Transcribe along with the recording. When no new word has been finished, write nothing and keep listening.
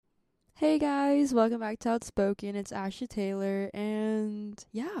Hey guys, welcome back to Outspoken. It's Ashley Taylor, and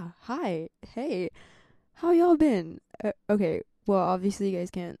yeah, hi, hey, how y'all been? Okay, well, obviously you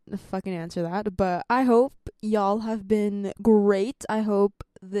guys can't fucking answer that, but I hope y'all have been great. I hope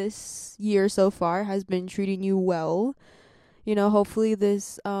this year so far has been treating you well. Hopefully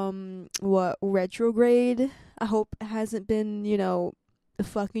this what retrograde, I hope hasn't been,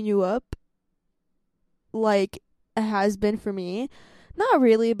 fucking you up like it has been for me. Not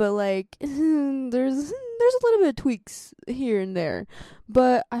really, but like there's a little bit of tweaks here and there.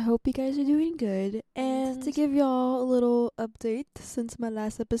 But I hope you guys are doing good. And to give y'all a little update since my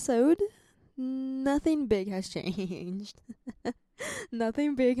last episode, nothing big has changed.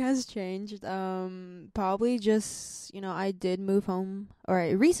 Nothing big has changed. Probably just, I did move home, or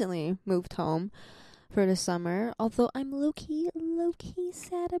I recently moved home for the summer. Although I'm low key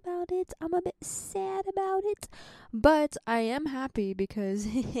sad about it. I'm a bit sad about it. But I am happy because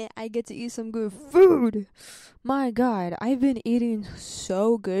I get to eat some good food. My god, I've been eating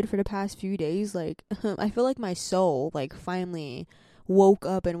so good for the past few days. Like, I feel like my soul, like, finally woke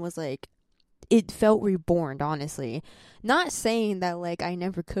up and was like, it felt reborn, honestly. Not saying that, like, I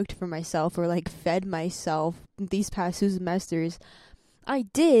never cooked for myself or, like, fed myself these past 2 semesters. I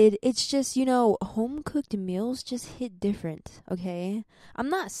did. It's just, home cooked meals just hit different, okay? I'm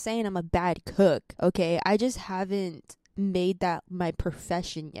not saying I'm a bad cook, okay? I just haven't made that my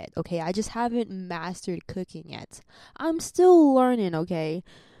profession yet, okay? I just haven't mastered cooking yet. I'm still learning, okay?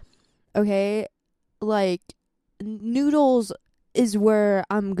 Okay? Like, noodles is where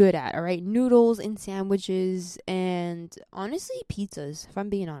I'm good at, alright? Noodles and sandwiches and honestly, pizzas, if I'm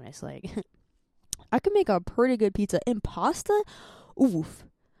being honest. Like, I can make a pretty good pizza. And pasta? Oof.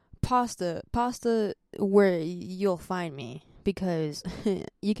 Pasta where you'll find me, because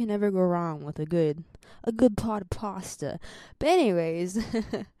you can never go wrong with a good pot of pasta. But anyways,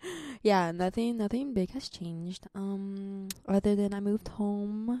 yeah, nothing big has changed. Other than I moved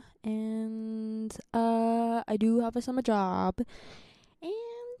home and I do have a summer job. And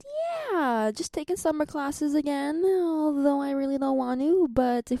yeah, just taking summer classes again, although I really don't want to.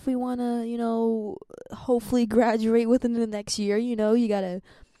 But if we want to, hopefully graduate within the next year, you gotta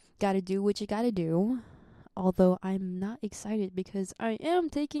do what you gotta do. Although I'm not excited because I am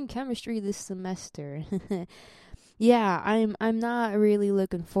taking chemistry this semester. Yeah, I'm not really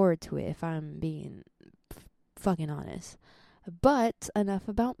looking forward to it, if I'm being fucking honest. But enough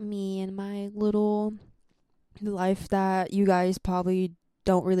about me and my little life that you guys probably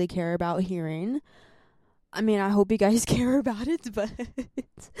don't really care about hearing. I mean, I hope you guys care about it, but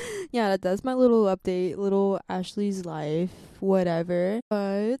yeah, that's my little update, little Ashley's life, whatever.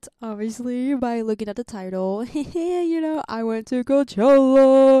 But obviously, by looking at the title, I went to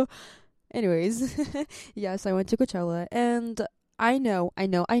Coachella. Anyways, yes, I went to Coachella, and I know.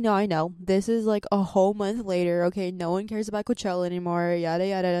 This is like a whole month later. Okay, no one cares about Coachella anymore. Yada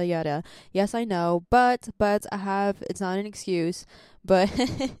yada yada. Yes, I know, but I have. It's not an excuse, but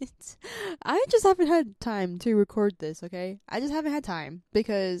I just haven't had time to record this. Okay, I just haven't had time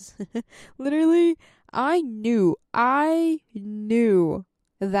because literally, I knew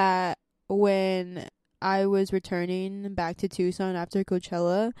that when I was returning back to Tucson after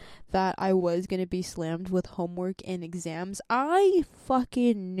Coachella that I was going to be slammed with homework and exams. I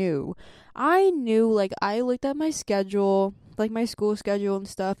fucking knew. I knew, like, I looked at my schedule, like my school schedule and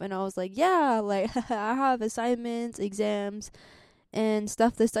stuff, and I was like, yeah, like, I have assignments, exams, and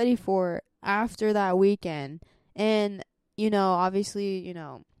stuff to study for after that weekend. And, obviously,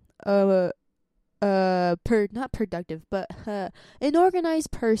 not productive, but an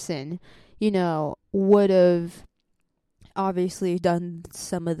organized person, would have obviously done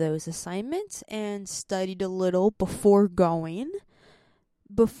some of those assignments and studied a little before going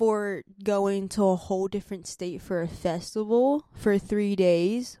to a whole different state for a festival for 3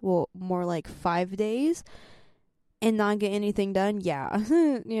 days, well, more like 5 days, and not get anything done. Yeah.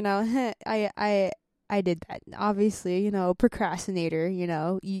 I did that. Obviously, procrastinator,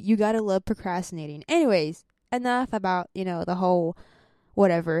 you gotta love procrastinating. Anyways, enough about, the whole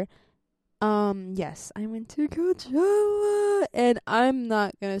whatever. Yes, I went to Coachella, and I'm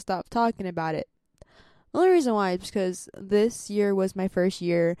not gonna stop talking about it. The only reason why is because this year was my first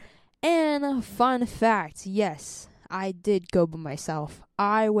year, and fun fact, yes, I did go by myself.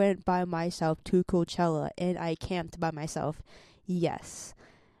 I went by myself to Coachella, and I camped by myself. Yes.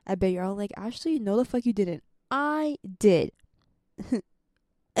 I bet y'all like, Ashley, no the fuck you didn't. I did.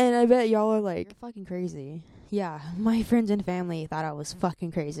 And I bet y'all are like, you're fucking crazy. Yeah, my friends and family thought I was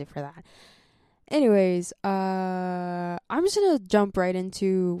fucking crazy for that. Anyways, I'm just gonna jump right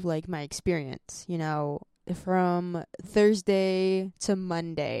into, like, my experience, from Thursday to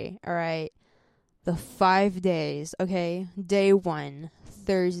Monday, all right? The 5 days, okay? Day 1,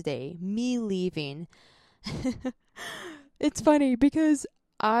 Thursday, me leaving. It's funny because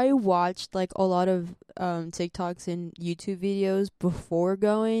I watched like a lot of TikToks and YouTube videos before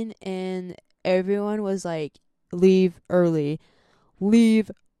going, and everyone was like, leave early.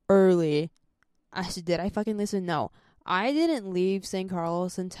 Leave early. I said, did I fucking listen? No. I didn't leave San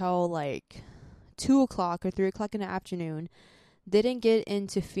Carlos until like 2 o'clock or 3 o'clock in the afternoon. Didn't get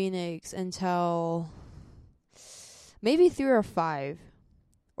into Phoenix until maybe 3 or 5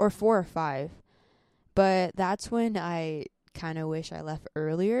 or 4 or 5. But that's when I kind of wish I left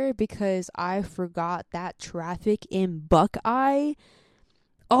earlier because I forgot that traffic in Buckeye.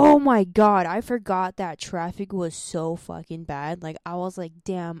 Oh my god, I forgot that traffic was so fucking bad. Like, I was like,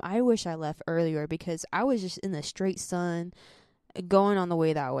 damn, I wish I left earlier because I was just in the straight sun going on the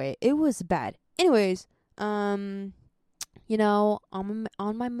way that way. It was bad. Anyways, you know, I'm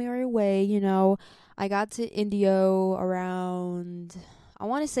on my merry way, you know. I got to Indio around, I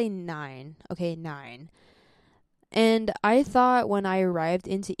want to say 9. Okay, 9. And I thought when I arrived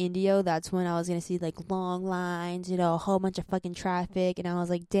into Indio, that's when I was going to see, like, long lines, you know, a whole bunch of fucking traffic. And I was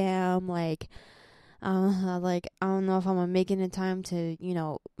like, damn, like, I don't know if I'm going to make it in time to, you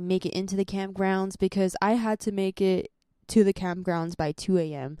know, make it into the campgrounds because I had to make it to the campgrounds by 2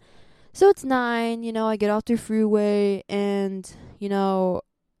 a.m. So it's 9, you know, I get off the freeway and, you know,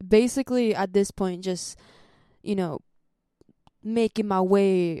 basically at this point just, you know, making my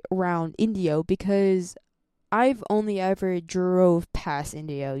way around Indio because I've only ever drove past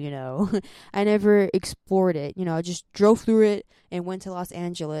Indio, you know. I never explored it, you know. I just drove through it and went to Los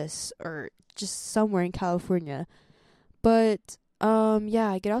Angeles or just somewhere in California. But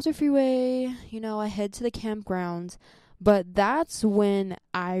yeah, I get off the freeway, you know, I head to the campgrounds. But that's when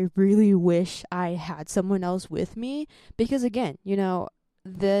I really wish I had someone else with me because again, you know,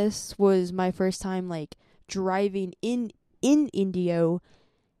 this was my first time like driving in Indio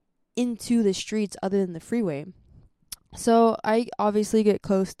into the streets other than the freeway. So I obviously get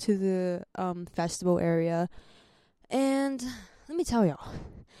close to the festival area, and let me tell y'all,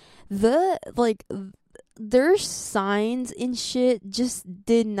 their signs and shit just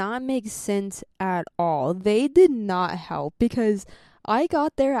did not make sense at all. They did not help because I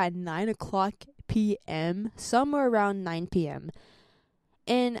got there at 9 o'clock p.m., somewhere around 9 p.m.,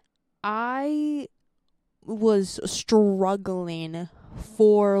 and I was struggling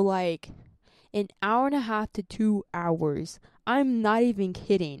for like an hour and a half to 2 hours. I'm not even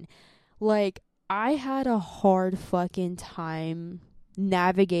kidding. Like, I had a hard fucking time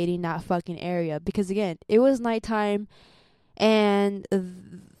navigating that fucking area because again, it was nighttime and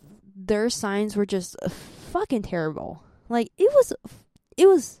their signs were just fucking terrible. Like, it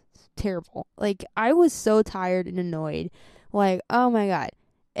was terrible. Like, I was so tired and annoyed. Like, oh my god.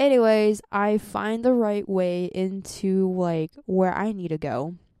 Anyways, I find the right way into like where I need to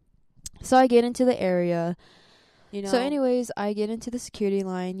go. So I get into the area, you know. So anyways, I get into the security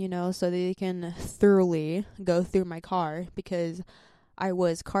line, you know, so they can thoroughly go through my car because I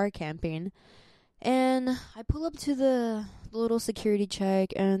was car camping. And I pull up to the little security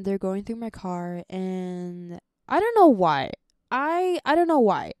check and they're going through my car and I don't know why. I don't know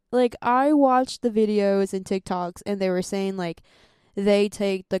why. Like, I watched the videos and TikToks and they were saying like they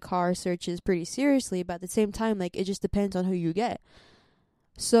take the car searches pretty seriously, but at the same time, like, it just depends on who you get.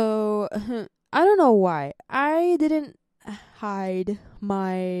 So, I don't know why. I didn't hide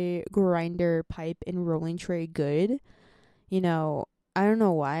my grinder pipe and rolling tray good. You know, I don't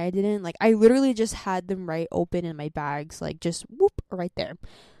know why I didn't. Like, I literally just had them right open in my bags, like, just whoop, right there.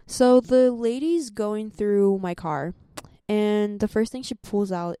 So, the lady's going through my car, and the first thing she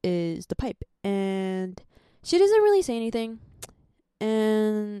pulls out is the pipe. And she doesn't really say anything.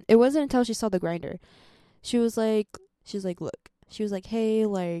 And it wasn't until she saw the grinder. She was like, look. She was like, hey,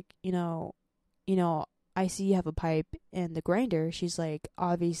 like, you know, I see you have a pipe and the grinder. She's like,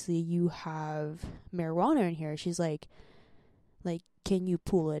 obviously you have marijuana in here. She's like, can you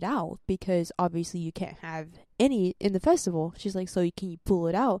pull it out? Because obviously you can't have any in the festival. She's like, so can you pull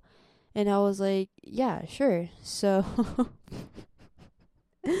it out? And I was like, yeah, sure. So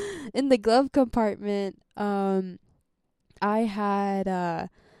in the glove compartment, I had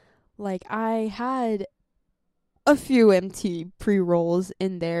a few empty pre-rolls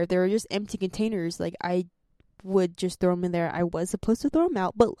in there. They were just empty containers. Like, I would just throw them in there. I was supposed to throw them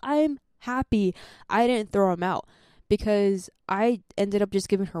out, but I'm happy I didn't throw them out because I ended up just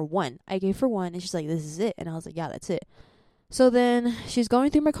giving her one. I gave her one and she's like, this is it. And I was like, yeah, that's it. So then she's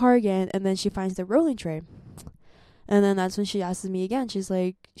going through my car again and then she finds the rolling tray. And then that's when she asks me again. She's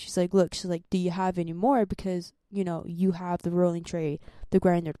like, look, she's like, do you have any more? Because, you know, you have the rolling tray, the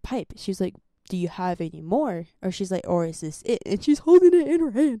grinder, the pipe. She's like, do you have any more? Or she's like, or is this it? And she's holding it in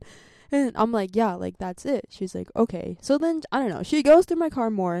her hand. And I'm like, yeah, like, that's it. She's like, okay. So then, I don't know. She goes through my car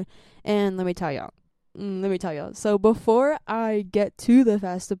more. And let me tell y'all. So before I get to the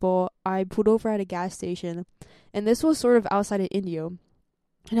festival, I pulled over at a gas station. And this was sort of outside of Indio.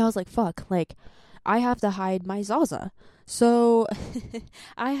 And I was like, fuck, like, I have to hide my Zaza. So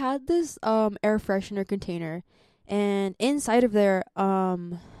I had this air freshener container, and inside of there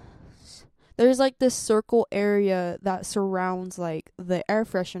there's like this circle area that surrounds like the air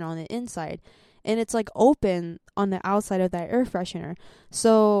freshener on the inside, and it's like open on the outside of that air freshener.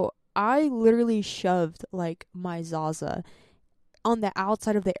 So I literally shoved like my Zaza on the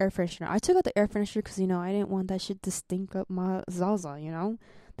outside of the air freshener. I took out the air freshener because, you know, I didn't want that shit to stink up my Zaza, you know?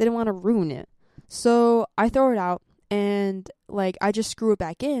 Didn't want to ruin it. So I throw it out, and like I just screw it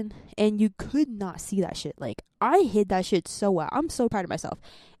back in, and you could not see that shit. Like, I hid that shit so well. I'm so proud of myself.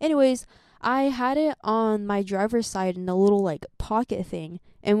 Anyways, I had it on my driver's side in a little like pocket thing,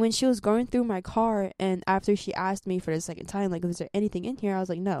 and when she was going through my car, and after she asked me for the second time, like, was there anything in here, I was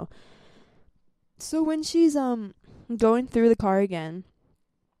like, no. So when she's going through the car again,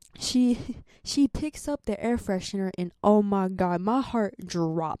 she picks up the air freshener, and oh my god, my heart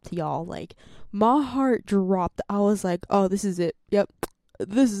dropped, y'all. Like, my heart dropped. I was like, oh, this is it. Yep,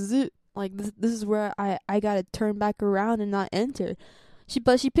 this is it. Like, this is where I gotta turn back around and not enter. She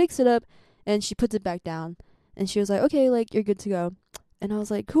picks it up and she puts it back down, and she was like, okay, like, you're good to go. And I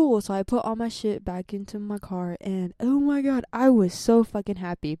was like, cool. So I put all my shit back into my car, and oh my god, I was so fucking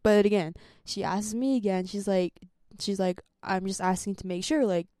happy. But again, she asks me again. She's like, I'm just asking to make sure,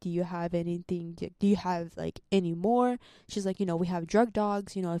 like, do you have anything? Do you have like any more? She's like, you know, we have drug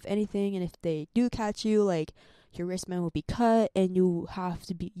dogs, you know, if anything, and if they do catch you, like, your wristband will be cut, and you'll have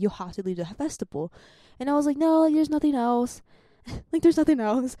to leave the festival. And I was like, no, like, there's nothing else. Like, there's nothing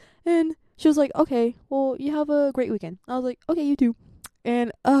else. And she was like, okay, well, you have a great weekend. I was like, okay, you too.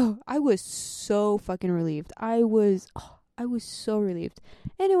 And I was so fucking relieved. I was so relieved.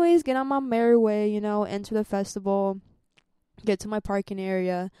 Anyways, get on my merry way, you know, enter the festival, get to my parking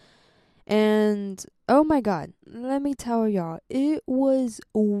area, and oh my god, let me tell y'all, it was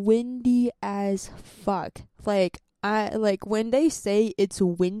windy as fuck. Like, when they say it's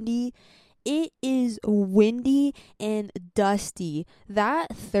windy, it is windy and dusty.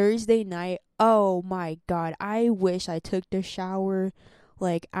 That Thursday night, oh my god, I wish I took the shower,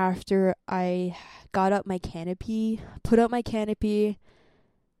 like, after I got up my canopy, put up my canopy,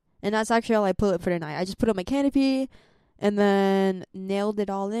 and that's actually all I put up for the night. I just put up my canopy, and then nailed it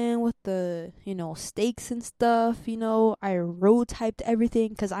all in with the, you know, stakes and stuff, you know. I road typed everything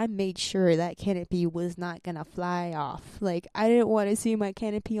because I made sure that canopy was not gonna fly off. Like, I didn't want to see my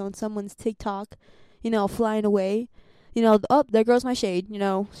canopy on someone's TikTok, you know, flying away. You know, oh, there goes my shade, you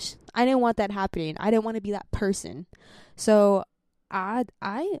know. I didn't want that happening. I didn't want to be that person. So I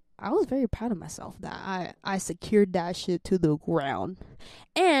was very proud of myself that I secured that shit to the ground,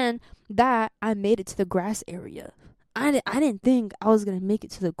 and that I made it to the grass area. I didn't think I was gonna make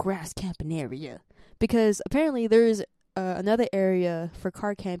it to the grass camping area, because apparently there's another area for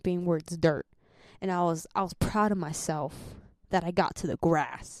car camping where it's dirt, and I was proud of myself that I got to the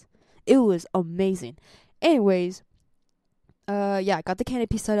grass. It was amazing. Anyways, yeah, got the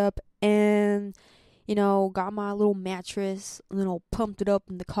canopy set up, and, you know, got my little mattress, you know, pumped it up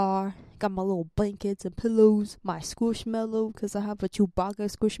in the car. Got my little blankets and pillows, my Squishmallow, because I have a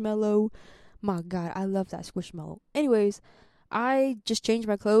Chewbacca Squishmallow. My god, I love that Squishmallow. Anyways, I just changed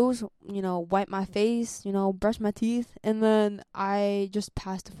my clothes, you know, wiped my face, you know, brushed my teeth, and then I just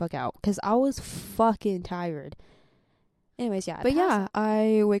passed the fuck out because I was fucking tired. Anyways, yeah. But yeah,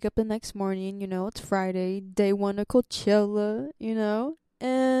 I wake up the next morning, you know, it's Friday, day one of Coachella, you know,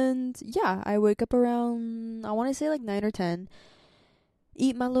 and yeah, I wake up around, I want to say like 9 or 10.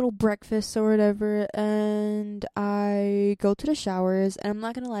 Eat my little breakfast or whatever, and I go to the showers. And I'm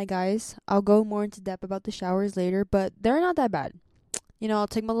not gonna lie, guys, I'll go more into depth about the showers later, but they're not that bad. You know, I'll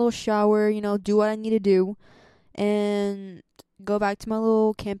take my little shower, you know, do what I need to do, and go back to my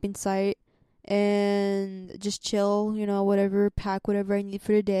little camping site and just chill, you know, whatever, pack whatever I need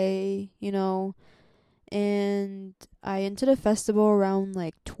for the day, you know. And I entered the festival around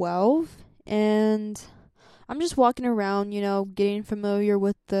like 12, and I'm just walking around, you know, getting familiar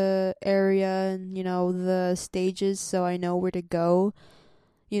with the area and, you know, the stages, so I know where to go,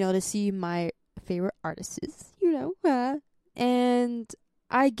 you know, to see my favorite artists, you know. And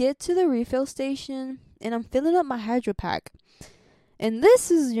I get to the refill station, and I'm filling up my hydro pack. And this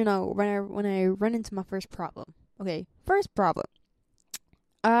is, you know, when I run into my first problem. Okay, first problem.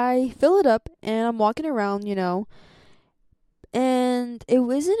 I fill it up and I'm walking around, and it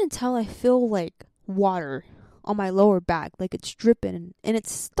wasn't until I feel like water on my lower back, like it's dripping and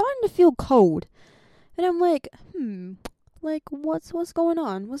it's starting to feel cold. And I'm like, like what's going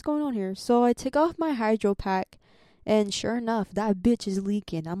on? What's going on here? So I take off my hydro pack, and sure enough, that bitch is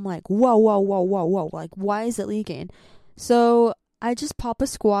leaking. I'm like, whoa, whoa, whoa, whoa, whoa. Like, why is it leaking? So I just pop a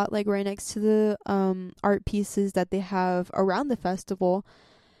squat like right next to the art pieces that they have around the festival.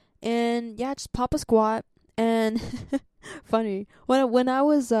 And yeah, just pop a squat. And funny, when I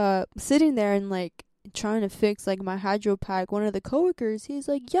was sitting there and like trying to fix like my hydro pack, one of the coworkers, he's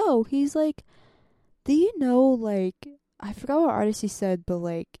like, yo, he's like, do you know, like, I forgot what artist he said, but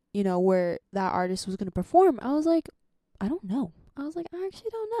like, where that artist was gonna perform. I was like, I don't know. I was like, I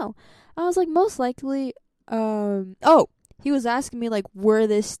actually don't know. I was like, most likely, oh, he was asking me like where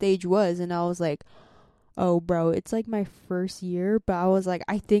this stage was, and I was like, oh, bro, it's like my first year, but I was like,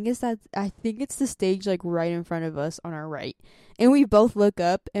 I think it's the stage like right in front of us on our right, and we both look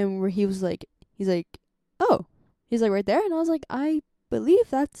up, and where he's like, oh, he's like right there, and I was like, I believe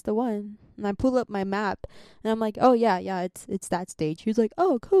that's the one. And I pull up my map, and I'm like, oh yeah, it's that stage. He was like,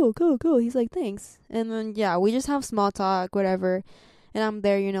 oh, cool, cool, cool. He's like, thanks. And then yeah, we just have small talk, whatever. And I'm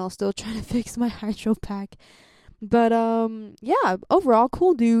there, still trying to fix my hydro pack. But yeah, overall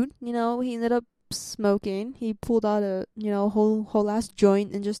cool dude. He ended up smoking. He pulled out a whole last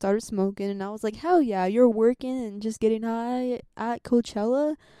joint and just started smoking. And I was like, hell yeah, you're working and just getting high at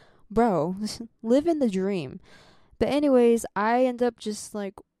Coachella, bro. Living the dream. But anyways, I end up just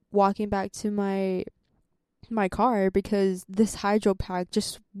like walking back to my car because this hydro pack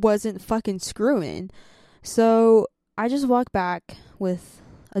just wasn't fucking screwing. So I just walk back with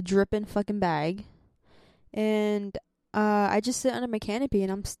a dripping fucking bag, and I just sit under my canopy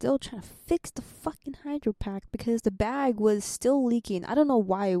and I'm still trying to fix the fucking hydro pack because the bag was still leaking. I don't know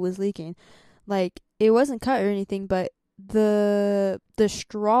why it was leaking. Like, it wasn't cut or anything, but the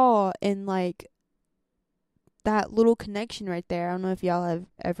straw and like that little connection right there. I don't know if y'all have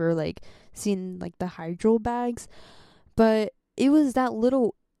ever like seen like the hydro bags, but it was that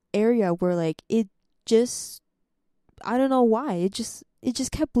little area where like it just, I don't know why, it just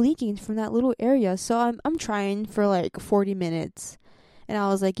kept leaking from that little area. So I'm trying for like 40 minutes, and I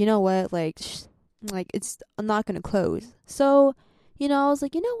was like, you know what, like I'm not gonna close. So I was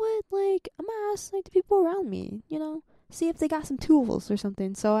like, you know what, like I'm gonna ask like the people around me, see if they got some tools or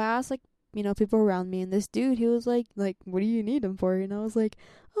something. So I asked like people around me, and this dude, he was like, what do you need them for? And I was like,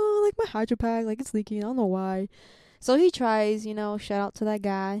 oh, like my hydro pack, like it's leaking, I don't know why. So he tries, shout out to that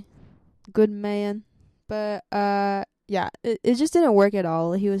guy, good man. But yeah, it just didn't work at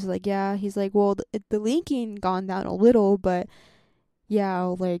all. He was like, yeah, he's like, well, the leaking gone down a little, but yeah,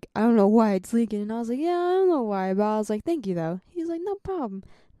 like I don't know why it's leaking. And I was like, yeah, I don't know why, but I was like, thank you though. He's like, no problem.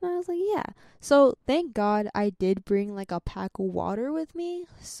 And I was like, yeah. So thank God I did bring like a pack of water with me.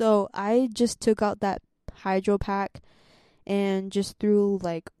 So I just took out that hydro pack and just threw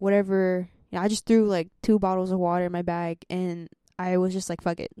like whatever. I just threw like 2 bottles of water in my bag, and I was just like,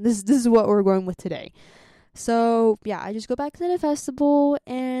 fuck it. This is what we're going with today. So yeah, I just go back to the festival,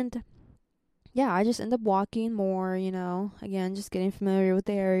 and yeah, I just end up walking more. Again, just getting familiar with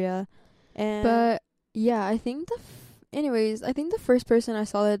the area. But yeah, I think I think the first person I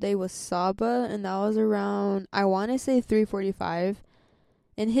saw that day was Saba, and that was around, I want to say 3:45,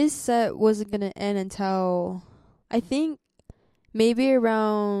 and his set wasn't gonna end until I think maybe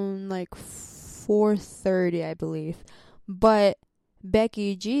around like 4:30, I believe. But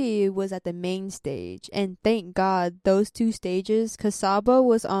Becky G was at the main stage, and thank God those 2 stages, cause Saba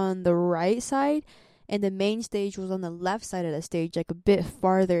was on the right side, and the main stage was on the left side of the stage, like a bit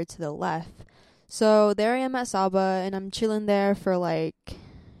farther to the left. So there I am at Saba, and I'm chilling there for like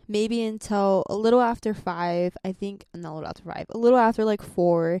maybe until a little after 5. I think not a little after 5, a little after like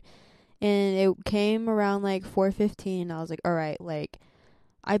 4, and it came around like 4:15. And I was like, all right, like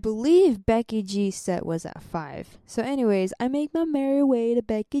I believe Becky G's set was at 5. So anyways, I make my merry way to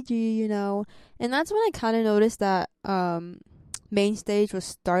Becky G, and that's when I kind of noticed that main stage was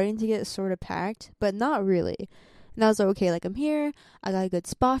starting to get sort of packed, but not really. And I was like, okay, like I'm here, I got a good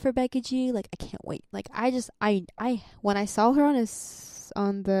spot for Becky G, like I can't wait. Like I when I saw her on the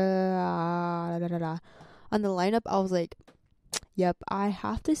lineup, I was like, yep, I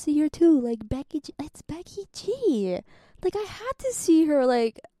have to see her too. Like Becky G, it's Becky G. Like I had to see her.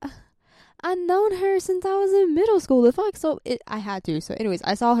 Like I've known her since I was in middle school. The fuck, so I had to. So anyways,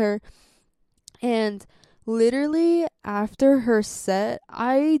 I saw her, and literally after her set,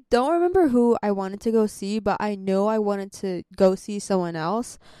 I don't remember who I wanted to go see, but I know I wanted to go see someone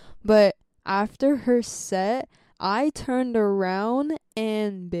else. But after her set, I turned around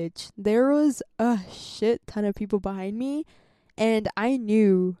and bitch, there was a shit ton of people behind me, and I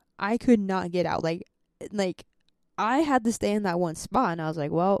knew I could not get out. Like I had to stay in that one spot, and I was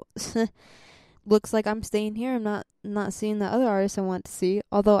like, well, looks like I'm staying here. I'm not seeing the other artists I want to see.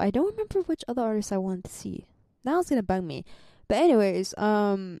 Although I don't remember which other artists I wanted to see. Now it's gonna bug me. But anyways,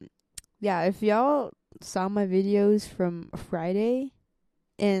 yeah, if y'all saw my videos from Friday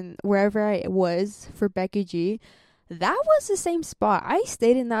and wherever I was for Becky G, that was the same spot. I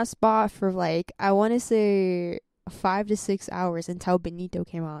stayed in that spot for like, I want to say 5 to 6 hours until Benito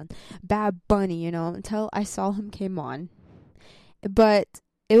came on. Bad Bunny, until I saw him came on. But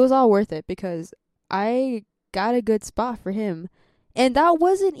it was all worth it because I got a good spot for him. And that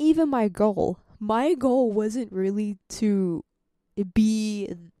wasn't even my goal. My goal wasn't really to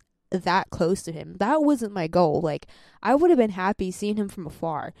be that close to him. That wasn't my goal. Like, I would have been happy seeing him from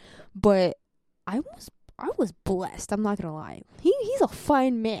afar. But I was blessed, I'm not gonna lie. He's a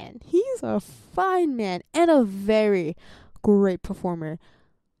fine man. He's a fine man and a very great performer.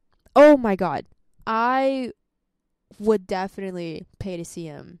 Oh my god. I would definitely pay to see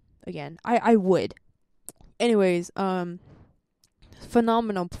him again. I would. Anyways,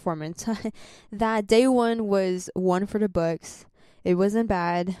 phenomenal performance. That day one was one for the books. It wasn't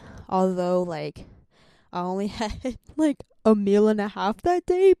bad, although like I only had like a meal and a half that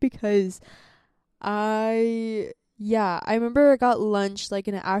day because I remember I got lunch like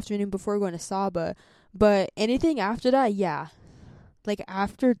in the afternoon before going to Saba, but anything after that, like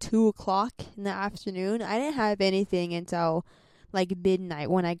after 2 o'clock in the afternoon, I didn't have anything until like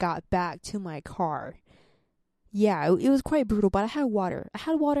midnight when I got back to my car. Yeah, it was quite brutal, but I had water.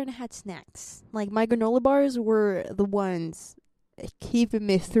 And I had snacks. Like my granola bars were the ones keeping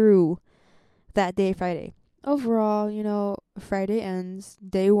me through that day, Friday. Overall, Friday ends,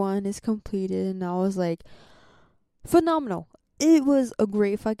 day one is completed, and I was like, phenomenal. It was a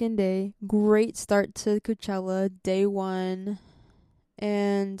great fucking day. Great start to Coachella, day one.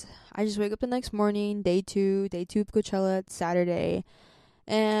 And I just wake up the next morning, day two of Coachella, it's Saturday.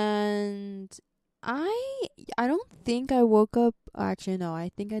 And I don't think I woke up, actually no, I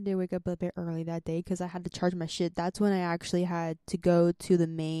think I did wake up a bit early that day because I had to charge my shit. That's when I actually had to go to the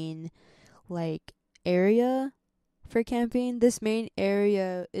main, like, area for camping. This main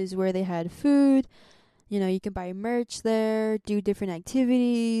area is where they had food. You can buy merch there, do different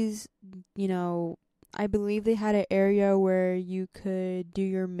activities. I believe they had an area where you could do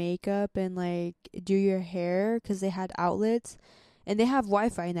your makeup and like do your hair because they had outlets, and they have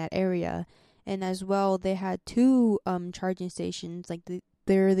Wi-Fi in that area. And as well, they had 2 charging stations. Like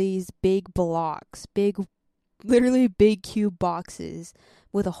there are these big blocks, literally big cube boxes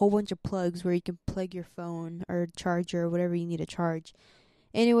with a whole bunch of plugs where you can plug your phone or charger or whatever you need to charge.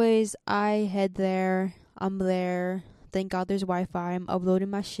 Anyways, I head there. I'm there. Thank God there's Wi-Fi. I'm uploading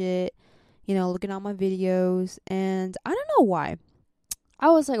my shit, looking at my videos. And I don't know why. I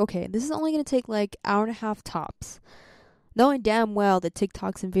was like, okay, this is only going to take like hour and a half tops. Knowing damn well the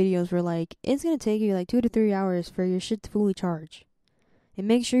TikToks and videos were like, it's going to take you like 2 to 3 hours for your shit to fully charge. And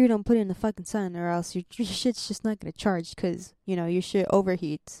make sure you don't put it in the fucking sun or else your shit's just not going to charge because, your shit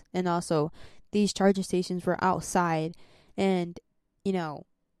overheats. And also, these charging stations were outside and,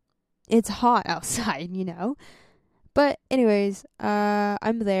 it's hot outside, But anyways,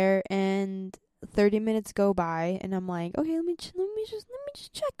 I'm there and 30 minutes go by and I'm like, okay, let me just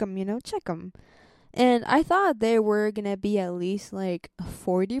check them. And I thought they were gonna be at least like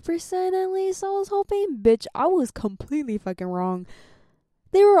 40% at least. I was hoping, bitch, I was completely fucking wrong.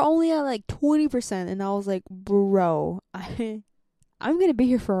 They were only at like 20%, and I was like, bro, I'm gonna be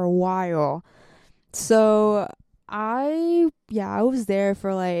here for a while. So I was there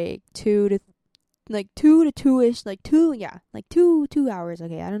for like 2 to 2-ish, like 2 hours.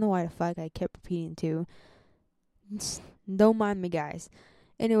 Okay, I don't know why the fuck I kept repeating 2. Don't mind me, guys.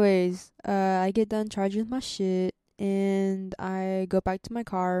 Anyways, I get done charging my shit and I go back to my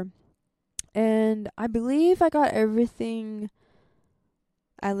car, and I believe I got everything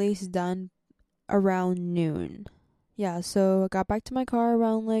at least done around noon. Yeah, so I got back to my car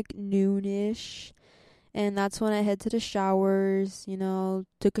around like noonish, and that's when I head to the showers,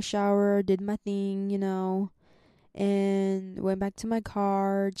 took a shower, did my thing, and went back to my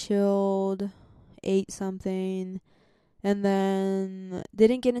car, chilled, ate something, and then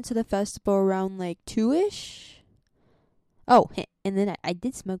didn't get into the festival around like 2-ish. Oh, and then I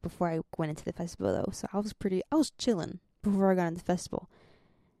did smoke before I went into the festival though, so I was chilling before I got into the festival.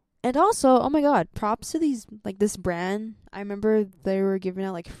 And also, oh my god, props to this brand. I remember they were giving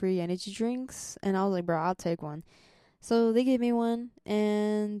out like free energy drinks, and I was like, bro, I'll take one. So they gave me one,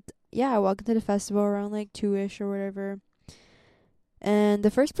 and yeah, I walked into the festival around like 2ish or whatever. And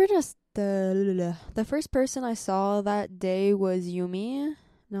the first person I saw that day was Yumi.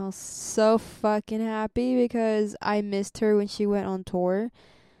 And I was so fucking happy because I missed her when she went on tour.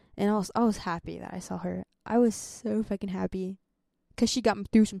 And I was happy that I saw her. I was so fucking happy. Cause she got me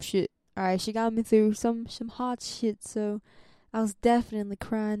through some shit. Alright, she got me through some hot shit, so I was definitely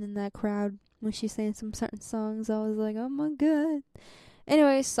crying in that crowd when she sang some certain songs. I was like, oh my god.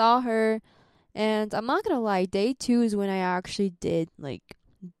 Anyway, saw her, and I'm not gonna lie, day 2 is when I actually did like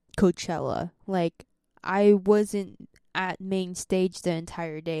Coachella. Like, I wasn't at main stage the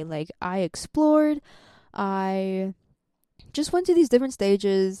entire day. Like, I explored, I just went to these different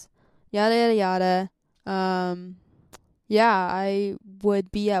stages, yada yada yada. Yeah, I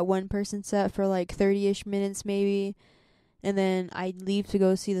would be at one person set for like 30-ish minutes maybe, and then I'd leave to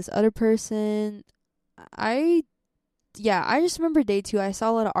go see this other person. I I just remember day 2 I saw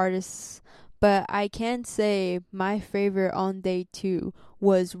a lot of artists, but I can say my favorite on day 2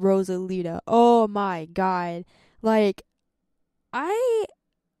 was Rosalita. Oh my god. Like, I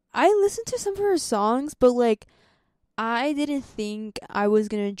I listened to some of her songs, but like, I didn't think I was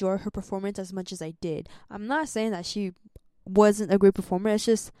gonna enjoy her performance as much as I did. I'm not saying that she wasn't a great performer. It's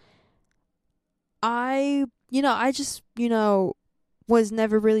just I just was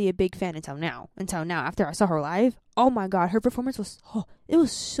never really a big fan until now. Until now, after I saw her live, oh my god, her performance it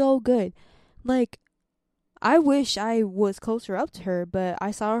was so good. Like, I wish I was closer up to her, but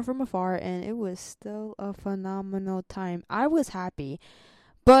I saw her from afar, and it was still a phenomenal time. I was happy.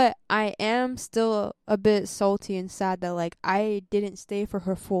 But I am still a bit salty and sad that like I didn't stay for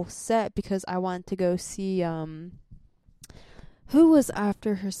her full set because I wanted to go see who was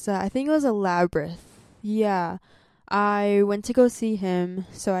after her set? I think it was a Labyrinth. Yeah. I went to go see him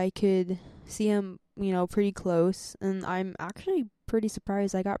so I could see him, pretty close, and I'm actually pretty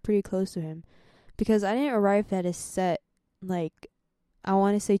surprised I got pretty close to him because I didn't arrive at his set like I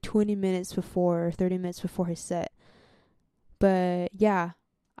want to say 20 minutes before or 30 minutes before his set. But yeah,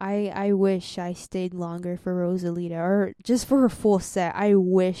 I wish I stayed longer for Rosalita or just for her full set. I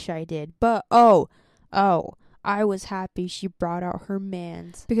wish I did. But oh, I was happy she brought out her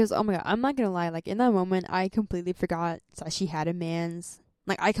mans because oh my god, I'm not gonna lie, like in that moment I completely forgot that she had a mans.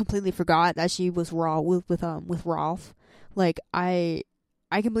 Like, I completely forgot that she was raw with Rolf. Like, I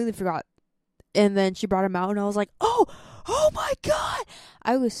completely forgot. And then she brought him out and I was like, oh my god.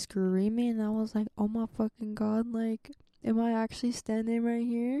 I was screaming and I was like, oh my fucking god, like, am I actually standing right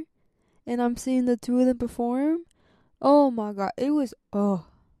here? And I'm seeing the two of them perform? Oh my god. It was,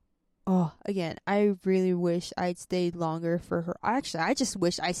 again, I really wish I'd stayed longer for her. Actually, I just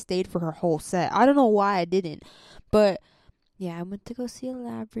wish I stayed for her whole set. I don't know why I didn't. But yeah, I went to go see a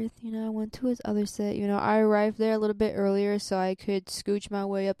Labyrinth, I went to his other set, I arrived there a little bit earlier so I could scooch my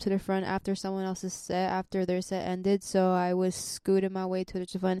way up to the front after someone else's set, after their set ended, so I was scooting my way to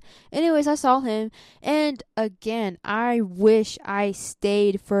the front. Anyways, I saw him, and again, I wish I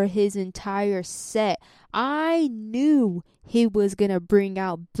stayed for his entire set. I knew he was gonna bring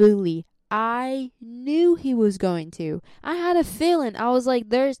out Billy. I knew he was going to. I had a feeling. I was like,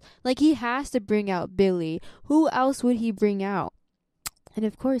 he has to bring out Billy. Who else would he bring out? And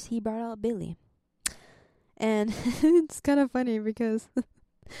of course, he brought out Billy. And it's kind of funny because when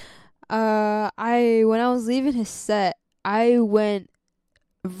I was leaving his set, I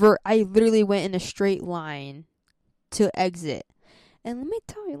literally went in a straight line to exit. And let me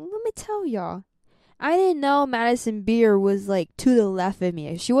tell y'all, I didn't know Madison Beer was like to the left of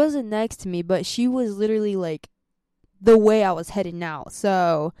me. She wasn't next to me, but she was literally like the way I was heading out.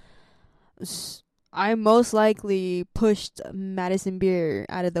 So I most likely pushed Madison Beer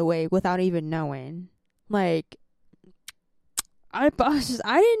out of the way without even knowing. Like, I didn't know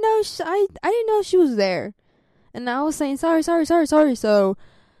I didn't know she was there, and I was saying sorry. So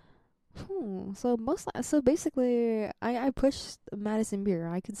so basically, I pushed Madison Beer.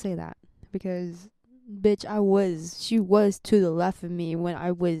 I could say that because, bitch, she was to the left of me when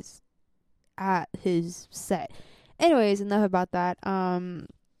I was at his set. Anyways, enough about that.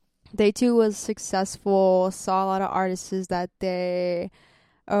 Day 2 was successful. Saw a lot of artists that day.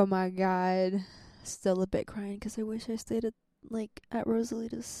 Oh my god, still a bit crying because I wish I stayed at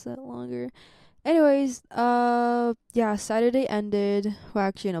Rosalita's set longer. Anyways, yeah, Saturday ended. Well,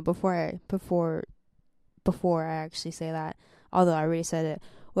 actually, no, before I actually say that, although I already said it.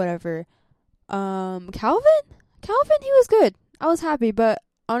 Whatever. Calvin, he was good. I was happy, but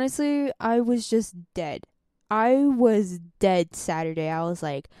honestly, I was just dead. I was dead Saturday. I was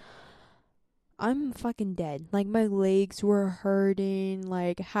like, I'm fucking dead. Like, my legs were hurting.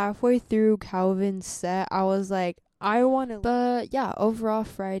 Like, halfway through Calvin's set, I was like, I want to. But yeah, overall,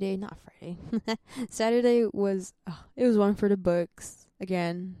 not Friday. Saturday was, it was one for the books.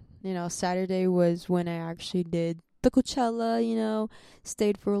 Again, Saturday was when I actually did the Coachella,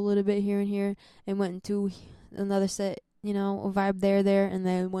 stayed for a little bit here and here, and went to another set, a vibe there, and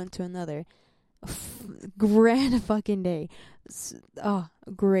then went to another. Grand fucking day.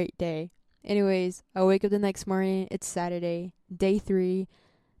 Great day. Anyways, I wake up the next morning. It's Saturday, day 3,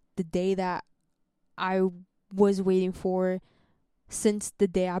 the day that I was waiting for since the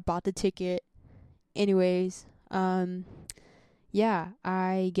day I bought the ticket. Anyways, yeah,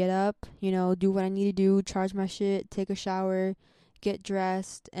 I get up, do what I need to do, charge my shit, take a shower, get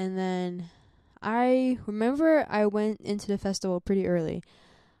dressed, and then I remember I went into the festival pretty early.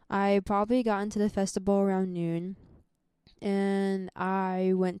 I probably got into the festival around noon, and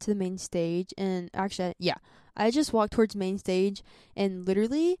I went to the main stage, and actually, yeah, I just walked towards main stage, and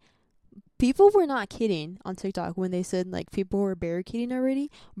literally, people were not kidding on TikTok when they said, like, people were barricading already.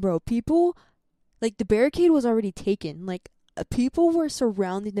 Bro, people, like, the barricade was already taken. Like, people were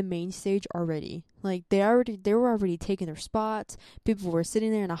surrounding the main stage already. Like, they were already taking their spots. People were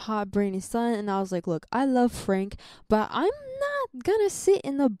sitting there in a hot, burning sun, and I was like, look, I love Frank, but I'm not gonna sit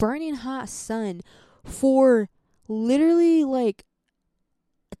in the burning hot sun for literally, like,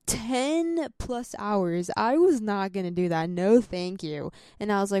 10 plus hours. I was not gonna do that. No, thank you.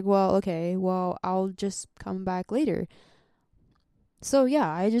 And I was like, well, okay, well, I'll just come back later. So yeah,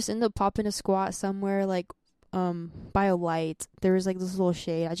 I just ended up popping a squat somewhere, like, by a light. There was like this little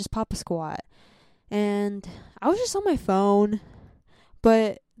shade. I just popped a squat, and I was just on my phone,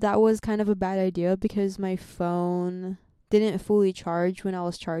 but that was kind of a bad idea because my phone didn't fully charge when I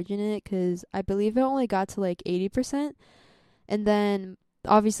was charging it, because I believe it only got to like 80%, and then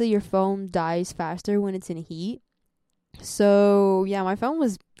obviously your phone dies faster when it's in heat. So yeah, my phone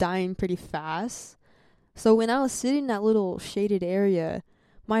was dying pretty fast. So when I was sitting in that little shaded area,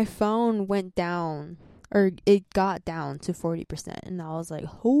 my phone went down, or it got down to 40%, and I was like,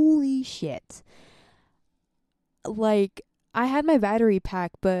 holy shit. Like, I had my battery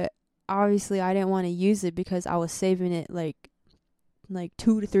pack, but obviously I didn't want to use it because I was saving it like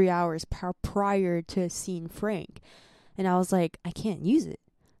 2 to 3 hours prior to seeing Frank. And I was like, I can't use it.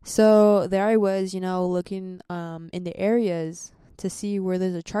 So there I was, looking in the areas to see where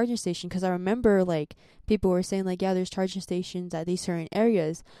there's a charging station, because I remember, like, people were saying, like, yeah, there's charging stations at these certain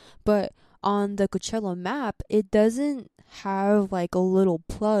areas, but on the Coachella map, it doesn't have, like, a little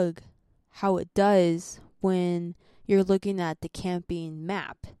plug how it does when you're looking at the camping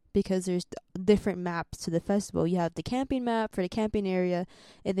map, because there's different maps to the festival. You have the camping map for the camping area,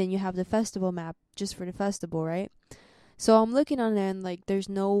 and then you have the festival map just for the festival, right? So I'm looking on there, and, like, there's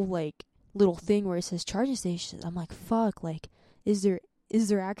no, like, little thing where it says charging stations. I'm like, fuck, like, is there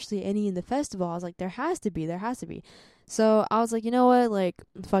actually any in the festival? I was like, there has to be. So I was like, you know what, like,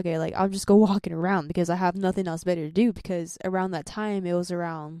 fuck it, like, I'll just go walking around because I have nothing else better to do, because around that time, it was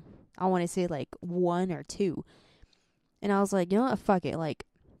around, I want to say, like, 1 or 2. And I was like, you know what, fuck it, like,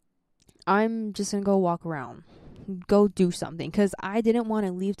 I'm just gonna go walk around, go do something, because I didn't want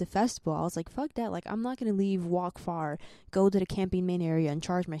to leave the festival. I was like, fuck that, like, I'm not gonna leave, walk far, go to the camping main area and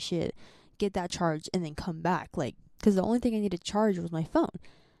charge my shit, get that charged, and then come back, like, because the only thing I needed to charge was my phone.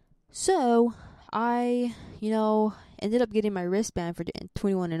 So I, ended up getting my wristband for the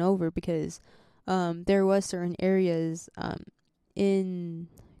 21 and over, because there was certain areas in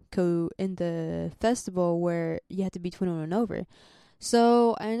the festival where you had to be 21 and over.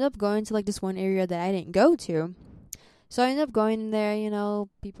 So I ended up going to, like, this one area that I didn't go to. So I ended up going in there,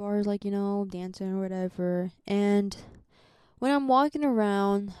 people are, like, dancing or whatever. And when I'm walking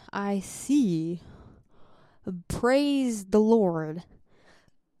around, I see, praise the Lord,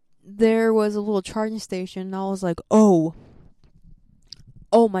 there was a little charging station, and I was like, oh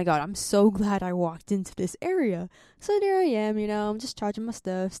my god, I'm so glad I walked into this area. So there I am, I'm just charging my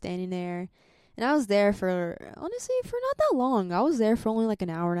stuff, standing there. And I was there for, honestly, for not that long. I was there for only like an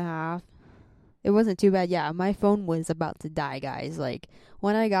hour and a half. It wasn't too bad. Yeah, my phone was about to die, guys. Like,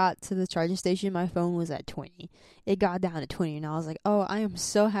 when I got to the charging station, my phone was at 20. It got down to 20, and I was like, oh, I am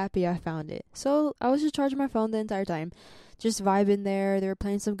so happy I found it. So I was just charging my phone the entire time, just vibing there. They were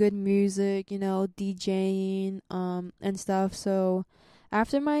playing some good music, DJing, and stuff. So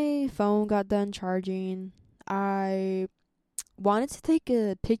after my phone got done charging, I wanted to take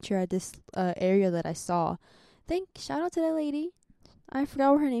a picture at this area that I saw. Shout out to that lady. I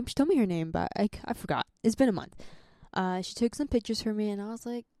forgot what her name. She told me her name, but I forgot. It's been a month. She took some pictures for me, and I was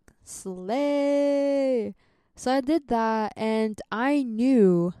like, slay. So I did that, and I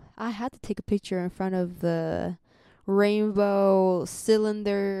knew I had to take a picture in front of the rainbow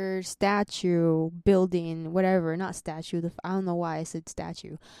cylinder statue building, whatever. Not statue. I don't know why I said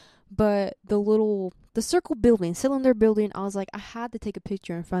statue, but the circle building, cylinder building. I was like, I had to take a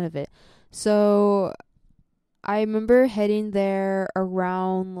picture in front of it. So I remember heading there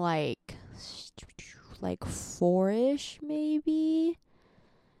around like 4ish maybe.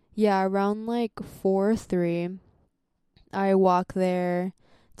 Yeah, around like 4 3. I walk there.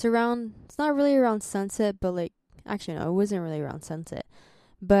 It's not really around sunset, but like, actually, no, it wasn't really around sunset.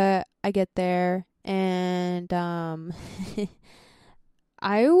 But I get there and,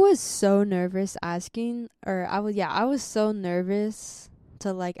 I was so nervous I was so nervous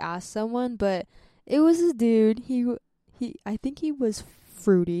to like ask someone, but it was a dude. I think he was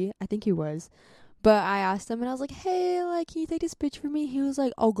fruity. I think he was. But I asked him and I was like, hey, like, can you take this picture for me? He was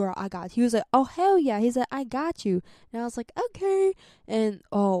like, oh, girl, I got you. He was like, oh, hell yeah. He's like, I got you. And I was like, okay. And,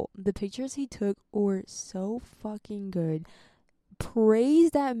 oh, the pictures he took were so fucking good. Praise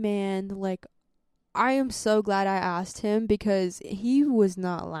that man. Like, I am so glad I asked him because he was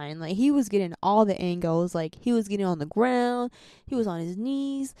not lying. Like, he was getting all the angles. Like, he was getting on the ground. He was on his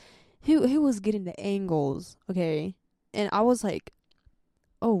knees. He was getting the angles, okay? And I was like,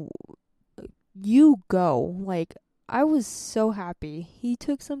 oh, you go. Like, I was so happy. He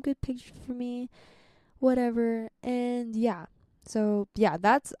took some good pictures for me, whatever. And yeah. So, yeah,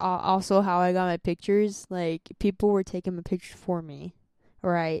 that's also how I got my pictures. Like, people were taking my pictures for me.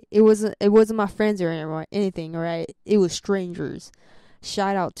 Alright? It wasn't my friends or anything, alright? It was strangers.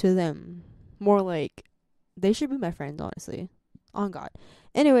 Shout out to them. More like they should be my friends, honestly. On God.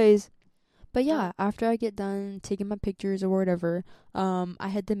 Anyways, but yeah, after I get done taking my pictures or whatever, I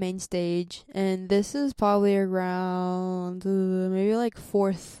head to main stage, and this is probably around maybe like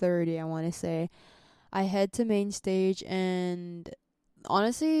 4:30, I want to say. I head to main stage, and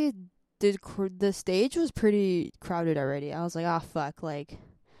honestly, the stage was pretty crowded already. I was like, ah, fuck, like.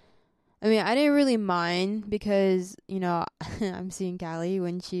 I mean, I didn't really mind because, I'm seeing Callie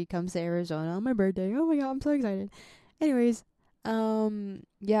when she comes to Arizona on my birthday. Oh my god, I'm so excited. Anyways,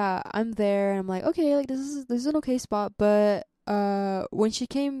 yeah, I'm there and I'm like, okay, like this is an okay spot, but when it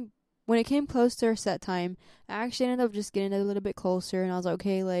came close to our set time, I actually ended up just getting a little bit closer and I was like,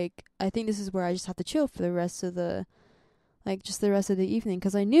 okay, like I think this is where I just have to chill for the rest of the evening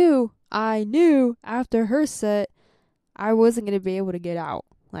because I knew after her set I wasn't going to be able to get out.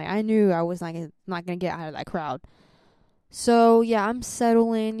 Like I knew I was not gonna get out of that crowd. So yeah, I'm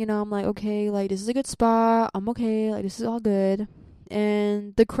settling, I'm like, okay, like this is a good spot. I'm okay, like this is all good.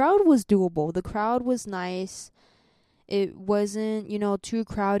 And the crowd was doable. The crowd was nice. It wasn't, too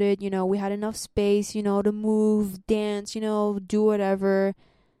crowded. We had enough space, to move, dance, do whatever.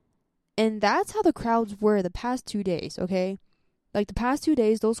 And that's how the crowds were the past 2 days, okay? Like the past 2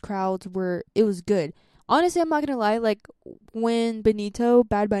 days, those crowds it was good. Honestly, I'm not gonna lie, like when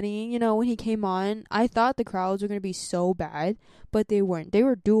Bad Bunny, when he came on, I thought the crowds were gonna be so bad, but they weren't. They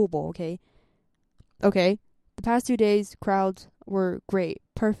were doable, okay? Okay. The past 2 days, crowds were great,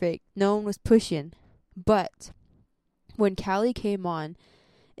 perfect. No one was pushing. But when Callie came on,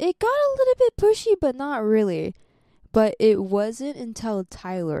 it got a little bit pushy, but not really. But it wasn't until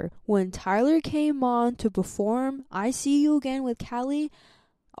Tyler. When Tyler came on to perform I See You Again with Callie,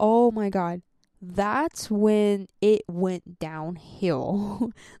 oh my god. That's when it went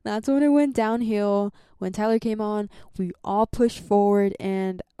downhill. That's when it went downhill. When Tyler came on, we all pushed forward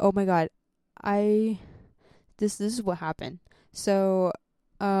and oh my god, this is what happened. So,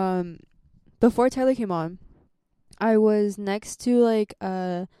 before Tyler came on, I was next to like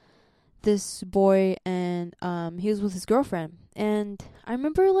this boy and he was with his girlfriend. And I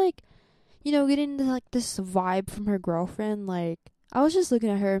remember like, getting like this vibe from her girlfriend, like I was just looking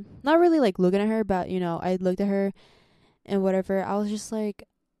at her, not really like looking at her, but I looked at her and whatever. I was just like,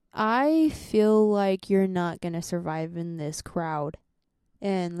 I feel like you're not gonna survive in this crowd.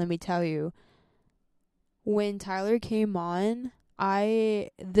 And let me tell you, when Tyler came on,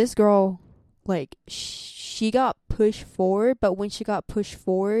 this girl, like, she got pushed forward, but when she got pushed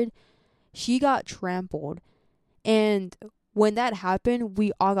forward, she got trampled. And when that happened,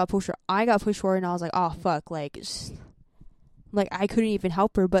 we all got pushed. I got pushed forward, and I was like, oh fuck, like I couldn't even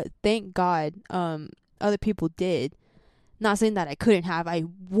help her, but thank God, other people did. Not saying that I couldn't have, I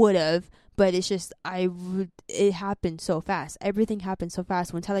would have, but it's just, it happened so fast. Everything happened so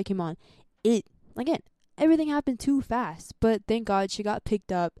fast. When Tyler came on, everything happened too fast, but thank God she got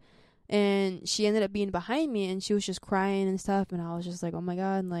picked up, and she ended up being behind me, and she was just crying and stuff, and I was just like, oh my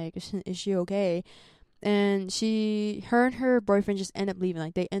God, like, is she okay? And her and her boyfriend just end up leaving,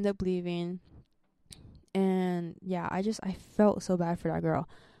 like, they end up leaving. And yeah, I felt so bad for that girl.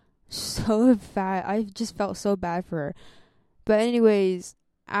 so bad. I just felt so bad for her. But anyways,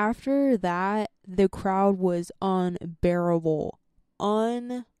 after that, the crowd was unbearable.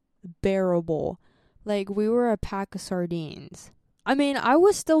 Unbearable. Like, we were a pack of sardines. I mean, I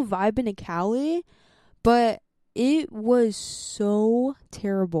was still vibing to Cali, but it was so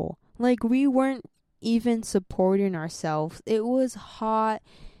terrible. Like, we weren't even supporting ourselves. It was hot.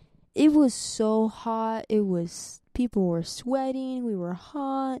 It was so hot. People were sweating. We were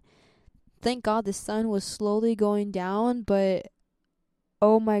hot. Thank God the sun was slowly going down, but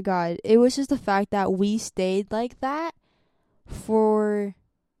oh my God, it was just the fact that we stayed like that for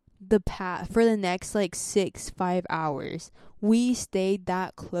for the next like 5 hours. We stayed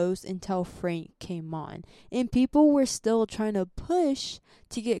that close until Frank came on, and people were still trying to push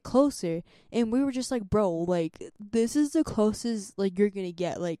to get closer, and we were just like, bro, like, this is the closest like you're gonna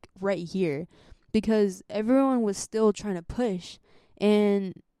get, like, right here, because everyone was still trying to push,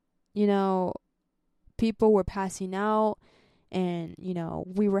 and you know, people were passing out, and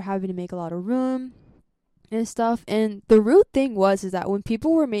we were having to make a lot of room and stuff. And the rude thing is that when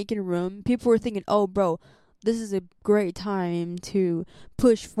people were making room, people were thinking, oh bro, this is a great time to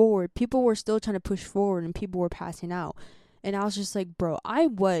push forward. People were still trying to push forward, and people were passing out, and I was just like, bro, I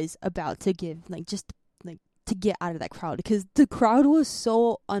was about to give, like, just like to get out of that crowd, because the crowd was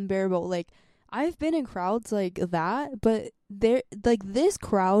so unbearable. Like, I've been in crowds like that, but this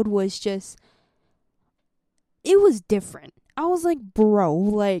crowd was just, it was different. I was like, bro,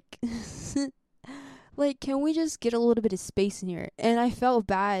 like, like, can we just get a little bit of space in here? And I felt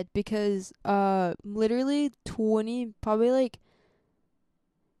bad because, literally 20, probably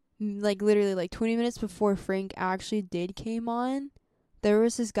literally like 20 minutes before Frank actually did came on, there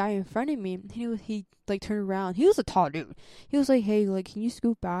was this guy in front of me. He like turned around. He was a tall dude. He was like, hey, like, can you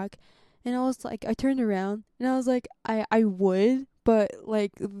scoot back? And I was like, I turned around and I was like, I would, but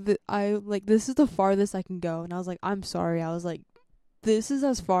like, this is the farthest I can go. And I was like, I'm sorry. I was like, this is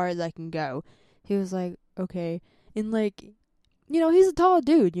as far as I can go. He was like, okay. And like, he's a tall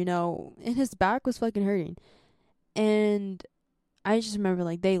dude, and his back was fucking hurting. And I just remember,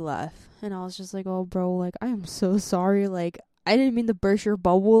 like, they left, and I was just like, oh bro, like, I am so sorry. Like, I didn't mean to burst your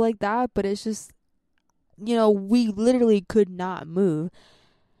bubble like that, but it's just, we literally could not move.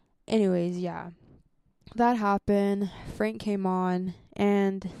 Anyways, yeah, that happened. Frank came on,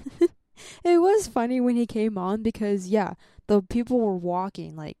 and it was funny when he came on, because yeah, the people were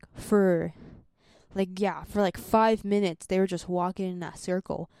walking for 5 minutes. They were just walking in that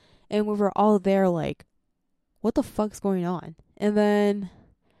circle, and we were all there like, what the fuck's going on? And then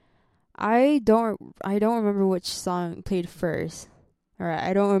I don't remember which song played first. Alright,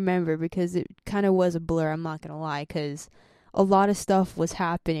 I don't remember, because it kind of was a blur, I'm not gonna lie, because a lot of stuff was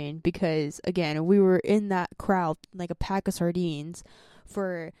happening, because again, we were in that crowd like a pack of sardines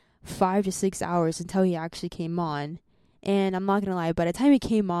for 5 to 6 hours until he actually came on. And I'm not gonna lie, by the time he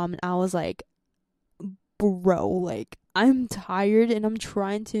came on, I was like, bro, like, I'm tired and I'm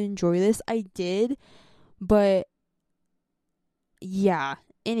trying to enjoy this. I did, but yeah.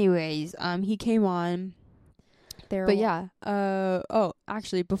 Anyways, he came on. But yeah,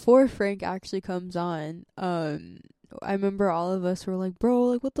 actually, before Frank actually comes on, I remember all of us were like, bro,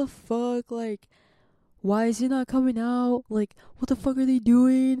 like, what the fuck? Like, why is he not coming out? Like, what the fuck are they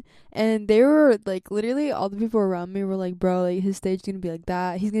doing? And they were like, literally all the people around me were like, bro, like, his stage gonna be like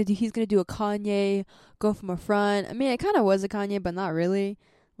that. He's gonna do a Kanye, go from a front. I mean, it kind of was a Kanye, but not really.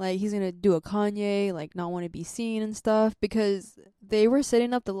 Like, he's gonna do a Kanye, like, not want to be seen and stuff, because they were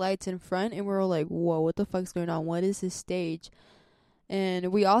setting up the lights in front, and we were like, whoa, what the fuck's going on? What is his stage?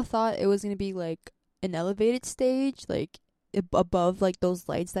 And we all thought it was gonna be like an elevated stage, like above like those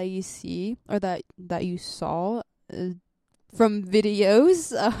lights that you see, or that you saw from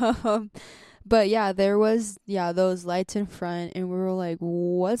videos. But yeah, there was those lights in front, and we were like,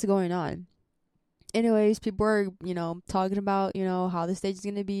 what's going on? Anyways, people were talking about how the stage is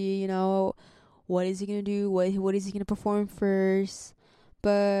gonna be, what is he gonna do, what is he gonna perform first.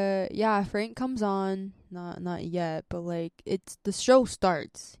 But yeah, Frank comes on, not yet, but like, it's the show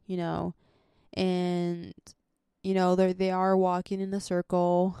starts, and they are walking in a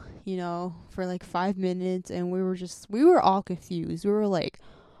circle, for like 5 minutes, and we were all confused. We were like,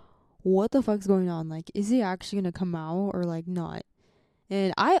 what the fuck's going on? Like, is he actually gonna come out or like not?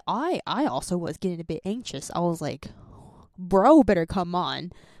 And I also was getting a bit anxious. I was like, bro, better come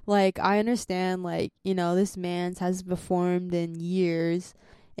on. Like, I understand, like, this man hasn't performed in years,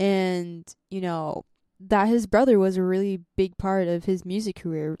 and that his brother was a really big part of his music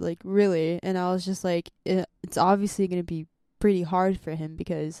career, like, really. And I was just like, it's obviously going to be pretty hard for him,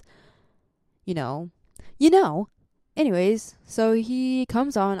 because, you know. Anyways, so he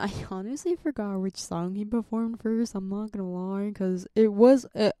comes on. I honestly forgot which song he performed first. I'm not gonna lie, because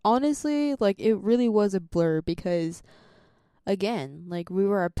honestly, like, it really was a blur. Because again, like, we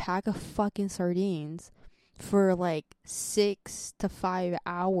were a pack of fucking sardines for like 6 to 5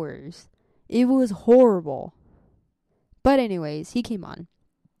 hours. It was horrible. But anyways, he came on.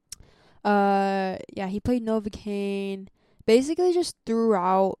 Yeah, he played Novocaine. Basically, just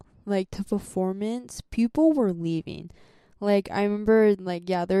throughout like the performance, people were leaving. Like, I remember, like,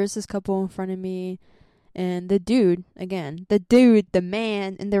 yeah, there was this couple in front of me, and the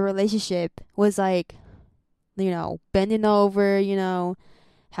man in the relationship was like, bending over,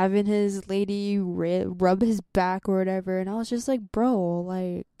 having his lady rub his back or whatever, and I was just like, bro,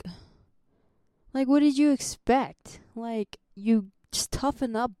 like, what did you expect? Like, you just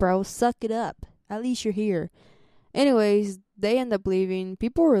toughen up, bro. Suck it up. At least you're here. Anyways, they end up leaving.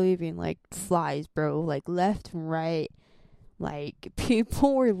 People were leaving like flies, bro. Like, left and right. Like,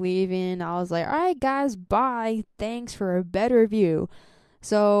 people were leaving. I was like, alright, guys, bye. Thanks for a better view.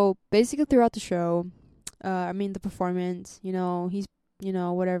 So, basically, throughout the show, the performance, he's,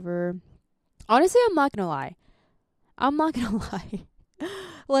 whatever. Honestly, I'm not gonna lie.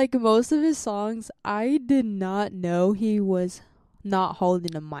 Like, most of his songs, I did not know he was not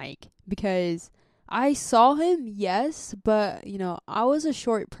holding a mic, because I saw him, yes, but I was a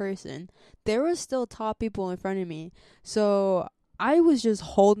short person. There was still tall people in front of me, so I was just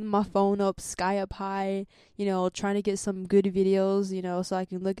holding my phone up sky up high, trying to get some good videos, so I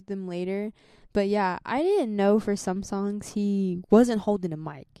can look at them later. But yeah, I didn't know for some songs he wasn't holding a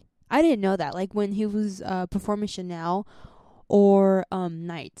mic. I didn't know that. Like, when he was performing Chanel or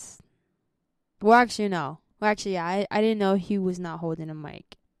Nights. Well, actually, no. Well, actually, yeah, I didn't know he was not holding a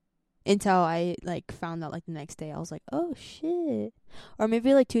mic until I, like, found out, like, the next day. I was like, oh, shit. Or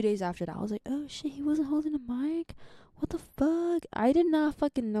maybe, like, 2 days after that, I was like, oh, shit, he wasn't holding a mic? What the fuck? I did not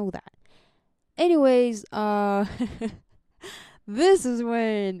fucking know that. Anyways, this is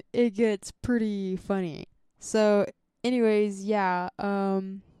when it gets pretty funny. So, anyways, yeah,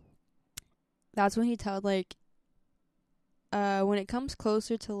 that's when he told, like, when it comes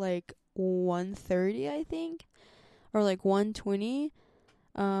closer to, like, 1:30, I think, or like 1:20,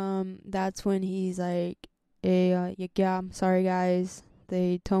 that's when he's like, hey, yeah, I'm sorry, guys,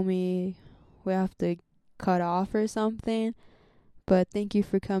 they told me we have to cut off or something, but thank you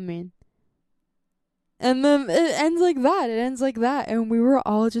for coming. And then it ends like that, and we were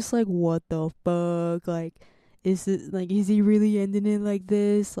all just like, what the fuck? Like, is he really ending it like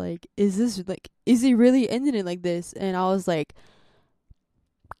this? Like, is he really ending it like this? And I was like,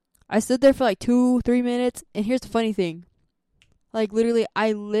 I stood there for like 2-3 minutes, and here's the funny thing. Like, literally,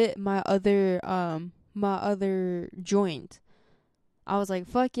 I lit my other joint. I was like,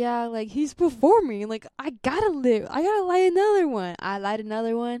 fuck yeah, like, he's performing. Like, I gotta light another one. I light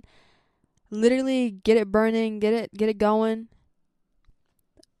another one. Literally get it burning, get it going.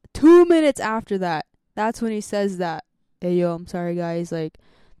 2 minutes after that, that's when he says that, hey yo, I'm sorry guys, like,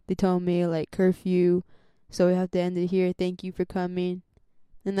 they told me, like, curfew, so we have to end it here. Thank you for coming.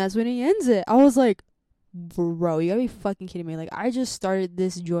 And that's when he ends it. I was like, bro, you gotta be fucking kidding me. Like, I just started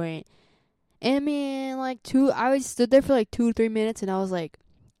this joint. And I mean, like, I stood there for like 2-3 minutes, and I was like,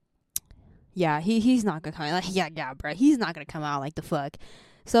 yeah, he's not gonna come out. Like, yeah, bro, he's not gonna come out. Like, the fuck.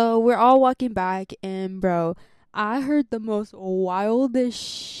 So we're all walking back, and bro, I heard the most wildest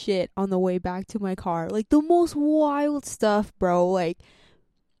shit on the way back to my car. Like, the most wild stuff, bro. Like,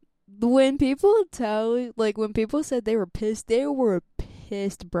 when people said they were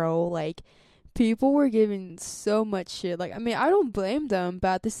pissed, bro. Like, people were giving so much shit. Like, I mean, I don't blame them,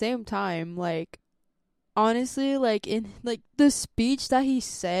 but at the same time, like, honestly, like, in like the speech that he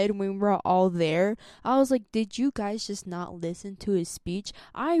said when we were all there, I was like, did you guys just not listen to his speech?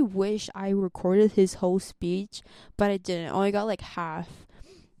 I wish I recorded his whole speech, but I didn't. I only got like half.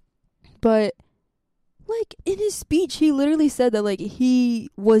 But like, in his speech, he literally said that, like, he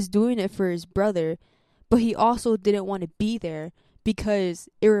was doing it for his brother, but he also didn't want to be there because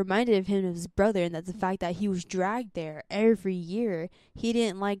it reminded him of his brother, and that the fact that he was dragged there every year, he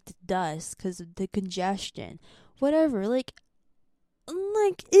didn't like the dust because of the congestion, whatever. Like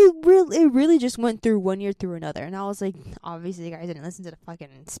it really just went through one year through another, and I was like, obviously, you guys didn't listen to the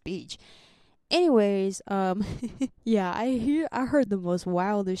fucking speech. Anyways, yeah, I heard the most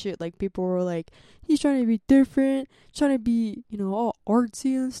wildest shit. Like, people were like, he's trying to be different, trying to be, all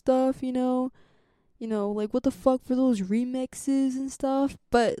artsy and stuff, like, what the fuck for those remixes and stuff.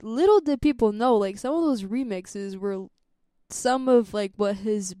 But little did people know, like, some of those remixes were some of, like, what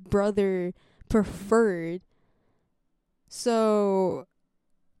his brother preferred. So,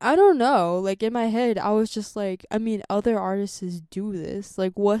 I don't know. Like, in my head, I was just like, I mean, other artists do this.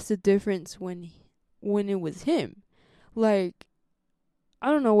 Like, what's the difference when it was him? Like, I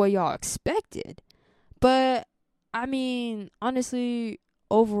don't know what y'all expected. But, I mean, honestly,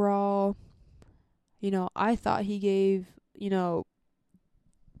 overall, I thought he gave,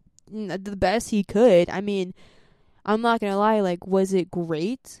 the best he could. I mean, I'm not gonna lie, like, was it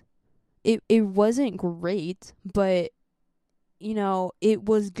great? It wasn't great, but it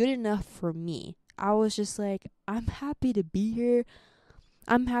was good enough for me. I was just like, I'm happy to be here.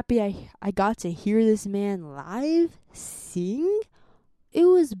 I'm happy I got to hear this man live sing. It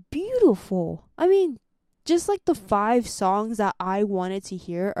was beautiful. I mean, just like the 5 songs that I wanted to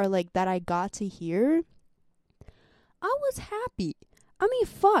hear, or like that I got to hear, I was happy. I mean,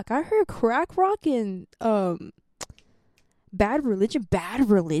 fuck, I heard Crack Rock and Bad Religion.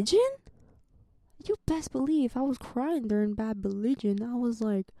 Bad Religion? You best believe I was crying during Bad Religion. I was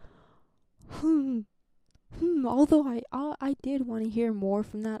like, although I did want to hear more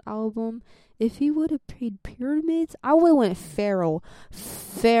from that album. If he would have played Pyramids, I would have went feral.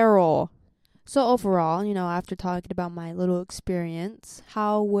 So overall, after talking about my little experience,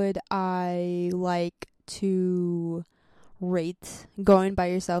 how would I like to rate going by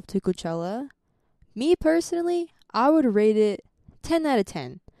yourself to Coachella? Me personally, I would rate it 10 out of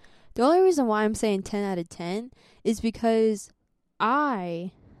 10. The only reason why I'm saying 10 out of 10 is because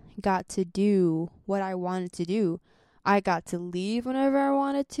I got to do what I wanted to do. I got to leave whenever I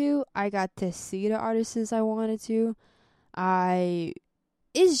wanted to. I got to see the artists I wanted to.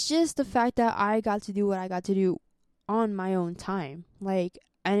 It's just the fact that I got to do what I got to do on my own time. Like,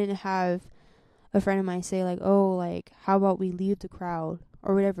 I didn't have a friend of mine say, like, oh, like, how about we leave the crowd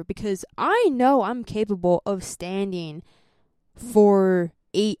or whatever, because I know I'm capable of standing for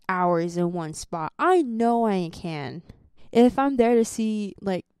 8 hours in one spot. I know I can. If I'm there to see,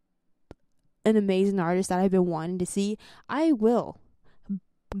 like, an amazing artist that I've been wanting to see, I will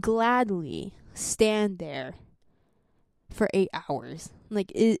gladly stand there for 8 hours.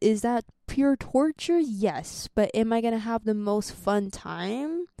 Like, is that pure torture? Yes. But am I going to have the most fun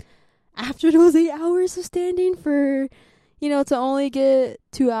time after those 8 hours of standing for, to only get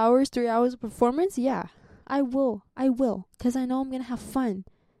 2 hours, 3 hours of performance? Yeah, I will. Because I know I'm going to have fun.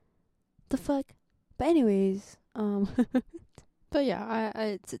 The fuck? But anyways, but yeah,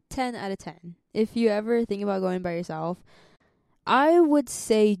 it's a 10 out of 10. If you ever think about going by yourself, I would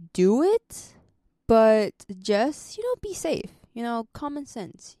say do it, but just, be safe. Common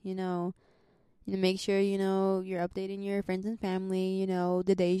sense, make sure, you're updating your friends and family,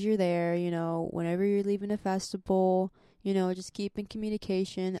 the days you're there, whenever you're leaving a festival, just keep in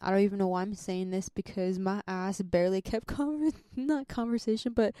communication. I don't even know why I'm saying this, because my ass barely kept not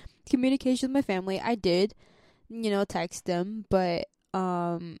conversation, but communication with my family. I did, text them, but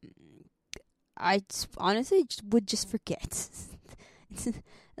I honestly would just forget.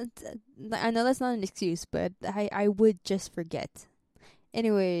 I know that's not an excuse, but I would just forget.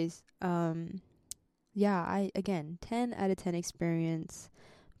 Anyways, yeah, again, 10 out of 10 experience.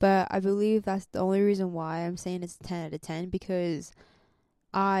 But I believe that's the only reason why I'm saying it's 10 out of 10, because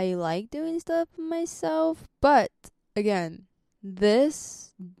I like doing stuff myself. But again,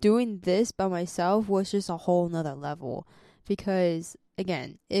 doing this by myself was just a whole nother level, because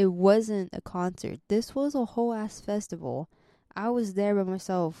again, it wasn't a concert. This was a whole ass festival. I was there by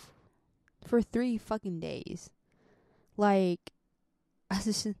myself for 3 fucking days. Like,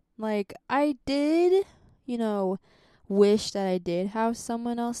 I did, wish that I did have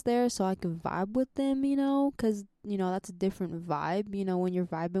someone else there so I could vibe with them, because, that's a different vibe, when you're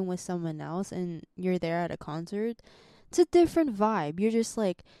vibing with someone else and you're there at a concert. It's a different vibe. You're just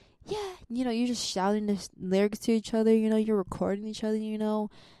like, yeah, you're just shouting the lyrics to each other, you're recording each other,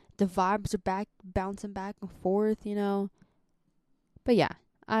 the vibes are bouncing back and forth, But yeah,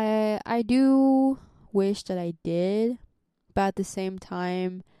 I do wish that I did, but at the same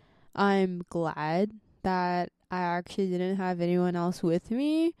time, I'm glad that I actually didn't have anyone else with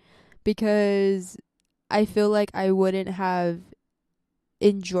me, because I feel like I wouldn't have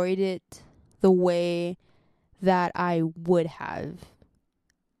enjoyed it the way that I would have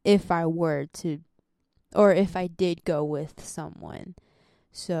if I were to, or if I did go with someone.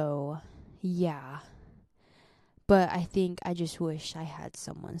 So, yeah. But I think I just wish I had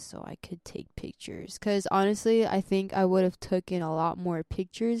someone so I could take pictures. Because honestly, I think I would have taken a lot more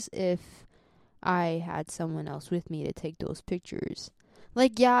pictures if I had someone else with me to take those pictures.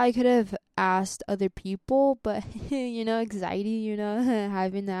 Like, yeah, I could have asked other people, but, anxiety,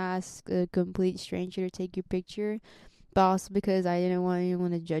 having to ask a complete stranger to take your picture. But also because I didn't want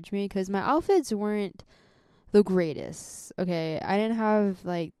anyone to judge me, because my outfits weren't the greatest. Okay, I didn't have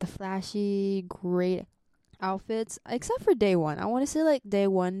like the flashy, great outfits except for day one. I want to say like day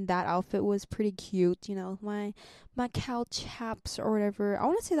one, that outfit was pretty cute. You know, my cow chaps or whatever. I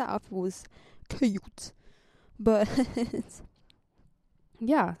want to say that outfit was cute, but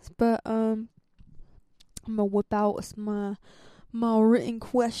yeah. But I'm gonna whip out my written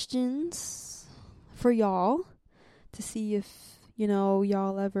questions for y'all to see if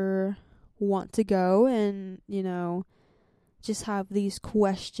y'all ever want to go and just have these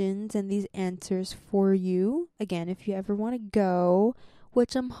questions and these answers for you. Again, if you ever want to go,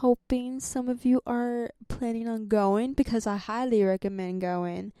 which I'm hoping some of you are planning on going, because I highly recommend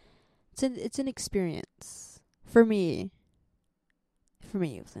going. It's an experience. For me,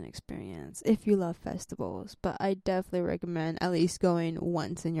 it was an experience if you love festivals, but I definitely recommend at least going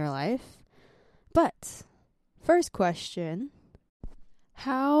once in your life. But first question,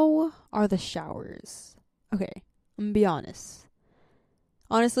 how are the showers? Okay, I'm gonna be honest.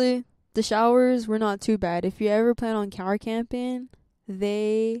 Honestly, the showers were not too bad. If you ever plan on car camping,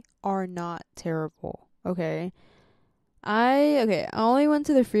 they are not terrible. Okay. I only went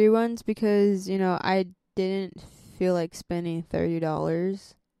to the free ones because, I didn't feel like spending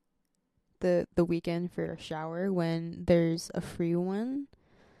 $30 the weekend for a shower when there's a free one.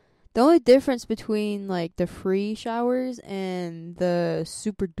 The only difference between like the free showers and the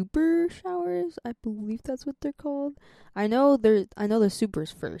super duper showers, I believe that's what they're called. I know the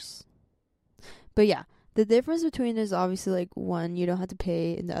supers first. But yeah, the difference between is obviously like one you don't have to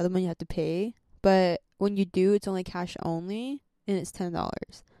pay and the other one you have to pay. But when you do, it's only cash only and it's $10.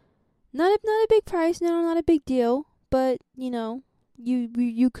 Not a big price, no, not a big deal, but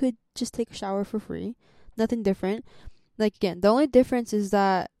you could just take a shower for free. Nothing different. Like again, the only difference is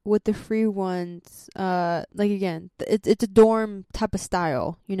that with the free ones, like again, it's a dorm type of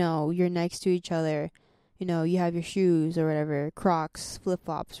style. You're next to each other. You have your shoes or whatever, Crocs, flip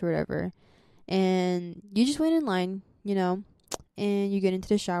flops, or whatever, and you just wait in line. And you get into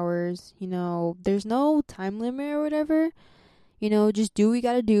the showers. There's no time limit or whatever. Just do what you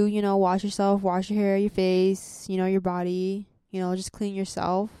gotta do. Wash yourself, wash your hair, your face. Your body. Just clean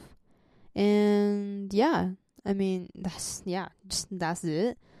yourself, and yeah. I mean, that's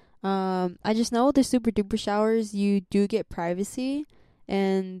it. I just know with the super duper showers, you do get privacy,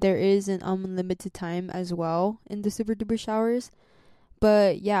 and there is an unlimited time as well in the super duper showers.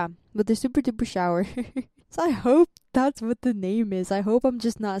 But yeah, with the super duper shower, so I hope that's what the name is. I hope I'm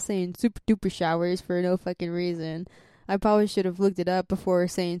just not saying super duper showers for no fucking reason. I probably should have looked it up before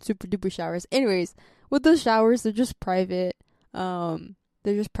saying super duper showers. Anyways, with those showers, they're just private.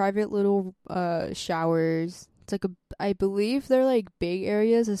 They're just private little showers. It's like I believe they're like big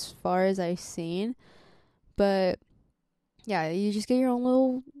areas as far as I've seen. But yeah, you just get your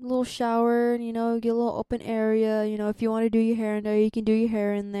own little shower, get a little open area. If you want to do your hair in there, you can do your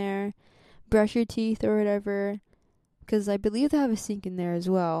hair in there. Brush your teeth or whatever. Because I believe they have a sink in there as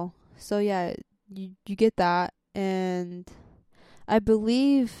well. So yeah, you get that. And I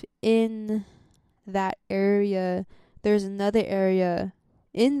believe in that area, there's another area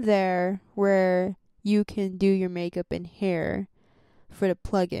in there where you can do your makeup and hair for the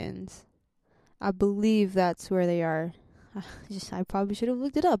plugins. I believe that's where they are. I probably should have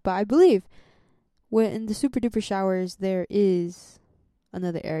looked it up, but I believe when in the super duper showers there is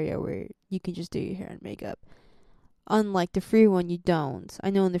another area where you can just do your hair and makeup. Unlike the free one, you don't. I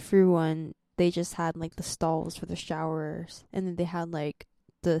know in the free one they just had like the stalls for the showers, and then they had like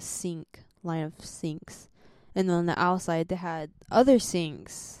the line of sinks, and then on the outside they had other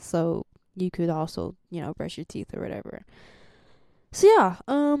sinks, so you could also brush your teeth or whatever. So yeah,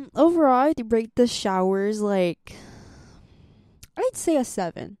 overall I'd rate the showers like I'd say a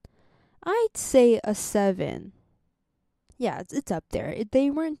 7. Yeah, it's up there. They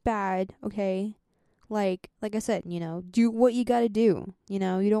weren't bad, okay? Like I said, do what you gotta do. You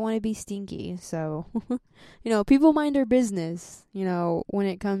don't want to be stinky. So, people mind their business, when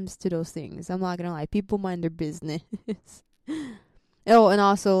it comes to those things. I'm not gonna lie. People mind their business. Oh, and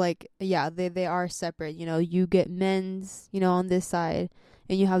also, like, yeah, they are separate. You get men's, on this side,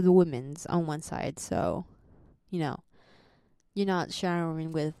 and you have the women's on one side. So, you're not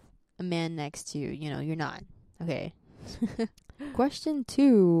showering with a man next to you. You're not. Okay. Question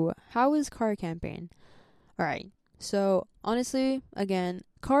 2. How is car camping? Alright. So, honestly, again,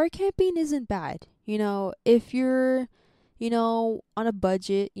 car camping isn't bad. If you're, on a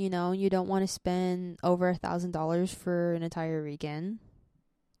budget, you don't want to spend over $1,000 for an entire weekend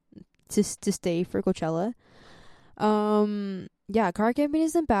to stay for Coachella. Yeah, car camping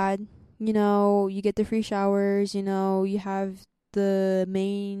isn't bad. You get the free showers, you have the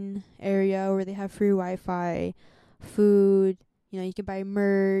main area where they have free Wi-Fi, food. You can buy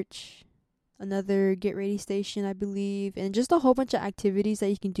merch, another get ready station, I believe, and just a whole bunch of activities that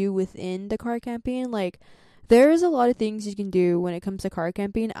you can do within the car camping. Like, there's a lot of things you can do when it comes to car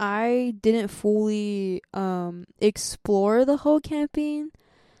camping. I didn't fully explore the whole car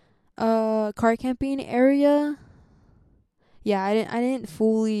camping area. Yeah, I didn't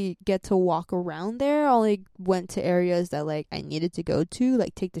fully get to walk around there. I only went to areas that like I needed to go to,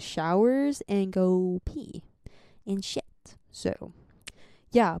 like take the showers and go pee and shit. So,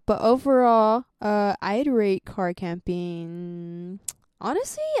 yeah, but overall, I'd rate car camping.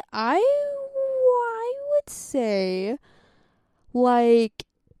 Honestly, I would say like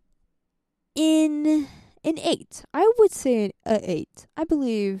in an 8. I would say a 8. I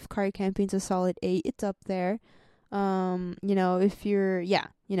believe car camping's a solid 8. It's up there. If you're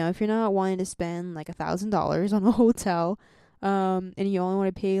not wanting to spend like $1,000 on a hotel, and you only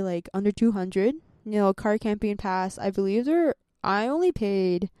want to pay like under 200, car camping pass, I only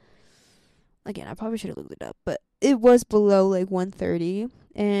paid, again, I probably should have looked it up, but it was below like 130,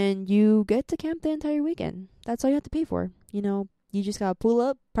 and you get to camp the entire weekend. That's all you have to pay for. You just gotta pull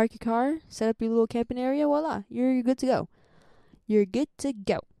up, park your car, set up your little camping area, voila, you're good to go. You're good to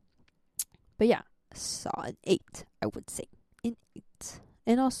go. But yeah, saw an 8, I would say. An 8.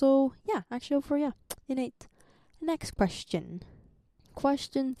 And also, yeah, actually, an 8. Next question.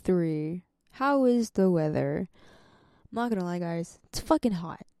 Question 3. How is the weather? I'm not gonna lie, guys. It's fucking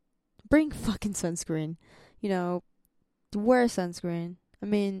hot. Bring fucking sunscreen. Wear sunscreen. I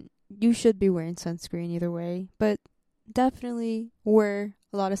mean, you should be wearing sunscreen either way, but definitely wear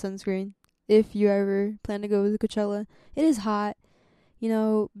a lot of sunscreen if you ever plan to go to Coachella. It is hot.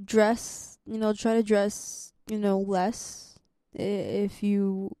 Dress, try to dress, less. If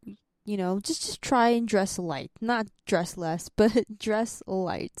just try and dress light. Not dress less, but dress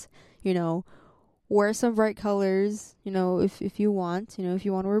light. Wear some bright colors, if you want. If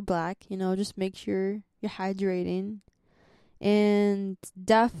you want to wear black, just make sure you're hydrating. And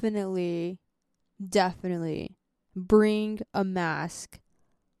definitely bring a mask.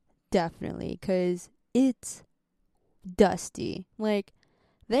 Definitely, 'cause it's dusty. Like,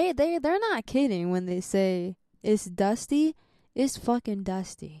 they're not kidding when they say it's dusty. It's fucking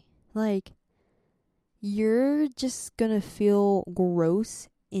dusty. Like, you're just gonna feel gross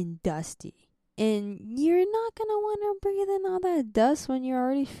and dusty, and you're not gonna want to breathe in all that dust when you're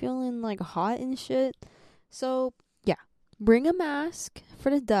already feeling like hot and shit. So yeah, bring a mask for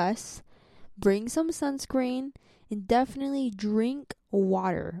the dust, bring some sunscreen, and definitely drink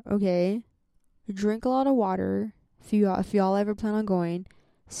water. Okay, drink a lot of water. If y'all ever plan on going,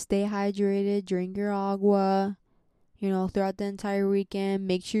 stay hydrated, drink your agua, throughout the entire weekend.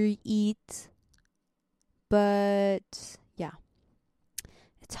 Make sure you eat. But yeah,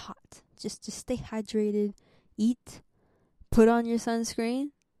 it's hot. Just stay hydrated, eat, put on your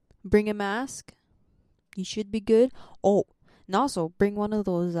sunscreen, bring a mask. You should be good. Oh, and also bring one of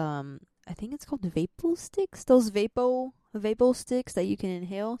those I think it's called vapo sticks. Those vapo sticks that you can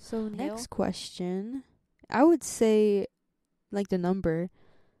inhale. So next question. I would say like the number,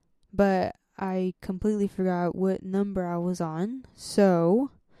 but I completely forgot what number I was on.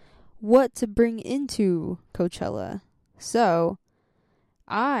 So, what to bring into Coachella? So,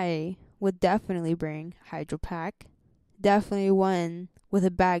 I would definitely bring Hydro Pack. Definitely one with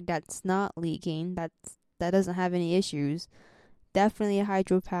a bag that's not leaking, that doesn't have any issues. Definitely a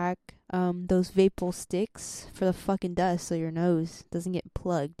Hydro Pack. Those vapo sticks for the fucking dust so your nose doesn't get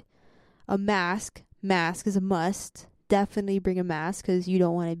plugged. A mask. Mask is a must. Definitely bring a mask because you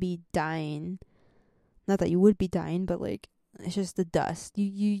don't want to be dying. Not that you would be dying, but like, it's just the dust.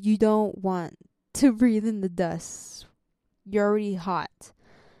 You don't want to breathe in the dust. You're already hot.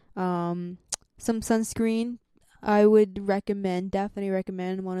 Some sunscreen. I would definitely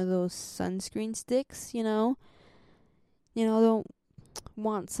recommend one of those sunscreen sticks. Don't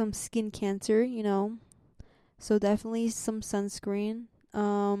want some skin cancer. So definitely some sunscreen.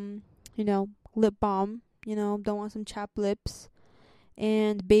 Lip balm. Don't want some chapped lips.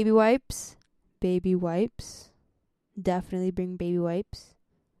 And baby wipes. Definitely bring baby wipes.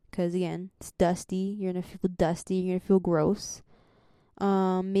 Because again, it's dusty. You're going to feel dusty. You're going to feel gross.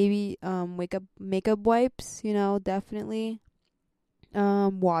 Maybe makeup wipes, definitely.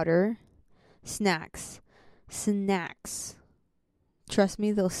 Water. Snacks. Trust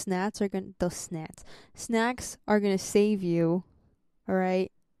me, snacks are gonna save you.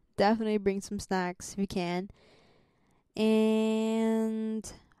 Alright? Definitely bring some snacks if you can.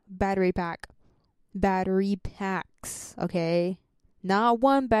 And battery packs, okay? Not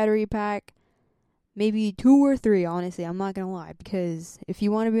one battery pack, maybe 2 or 3, honestly. I'm not gonna lie, because if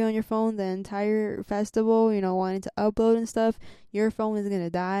you want to be on your phone the entire festival, wanting to upload and stuff, your phone is gonna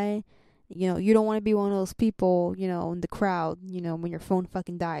die. You don't want to be one of those people, in the crowd, when your phone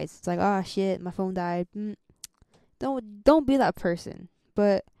fucking dies. It's like, oh shit, my phone died. Don't be that person.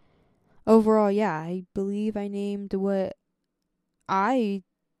 But overall, yeah, I believe I named what I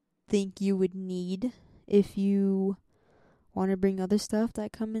think you would need. If you want to bring other stuff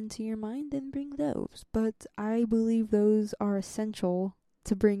that come into your mind, then bring those. But I believe those are essential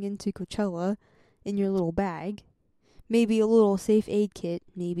to bring into Coachella in your little bag. Maybe a little safe aid kit,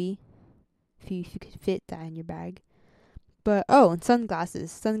 maybe, if you could fit that in your bag. But, and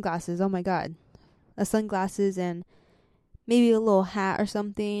sunglasses. Oh my god. Sunglasses and maybe a little hat or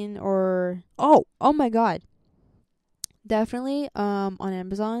something. Or, oh my god. Definitely, on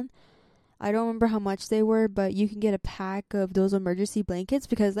Amazon, I don't remember how much they were, but you can get a pack of those emergency blankets,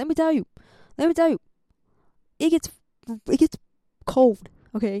 because let me tell you, it gets cold.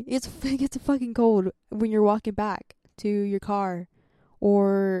 Okay, it gets fucking cold when you're walking back to your car,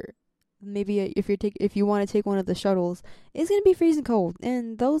 or maybe if you want to take one of the shuttles, it's gonna be freezing cold,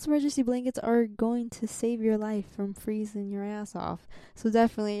 and those emergency blankets are going to save your life from freezing your ass off. So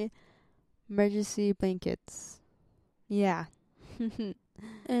definitely, emergency blankets. Yeah.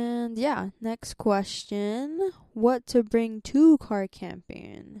 And yeah, next question. What to bring to car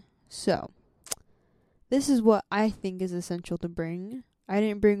camping? So, this is what I think is essential to bring. I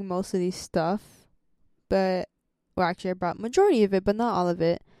didn't bring most of these stuff, but, well, actually I brought majority of it, but not all of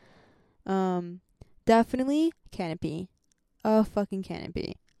it. Definitely canopy. A fucking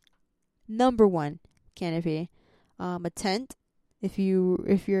canopy. Number 1, canopy. A tent, if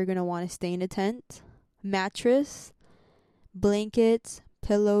you're gonna want to stay in a tent. Mattress. Blankets,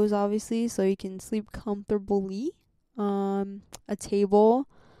 pillows, obviously, so you can sleep comfortably. A table,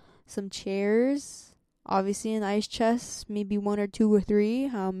 some chairs, obviously an ice chest, maybe 1 or 2 or 3,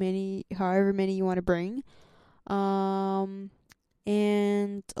 however many you want to bring. And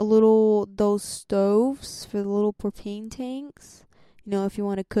those stoves for the little propane tanks. If you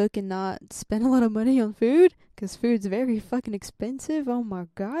want to cook and not spend a lot of money on food, because food's very fucking expensive. Oh my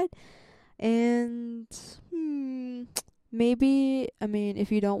god. And maybe,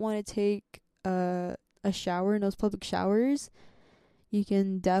 if you don't want to take a shower in those public showers, you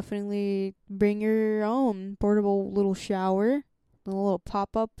can definitely bring your own portable little shower, the little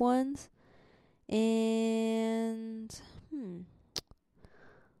pop-up ones. And,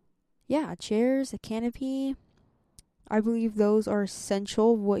 yeah, chairs, a canopy. I believe those are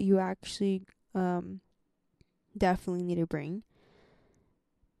essential, what you actually definitely need to bring.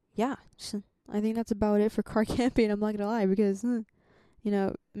 Yeah, I think that's about it for car camping. I'm not gonna lie, because, is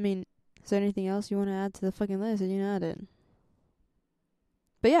there anything else you want to add to the fucking list? You add it.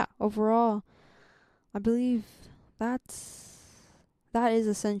 But yeah, overall, I believe that is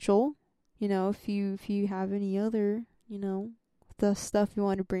essential. If you have any other, the stuff you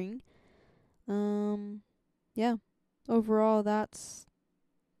want to bring. Yeah. Overall,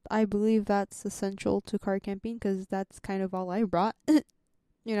 I believe that's essential to car camping, because that's kind of all I brought.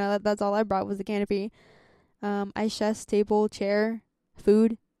 That's all I brought was the canopy. Ice chest, table, chair,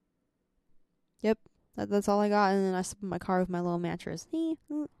 food. Yep, that's all I got. And then I slept in my car with my little mattress.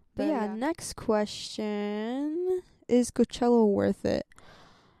 But yeah, next question. Is Coachella worth it?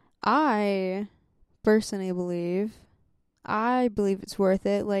 I personally believe it's worth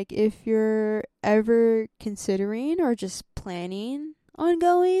it. Like, if you're ever considering or just planning on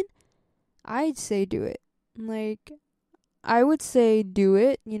going, I'd say do it. Like, I would say do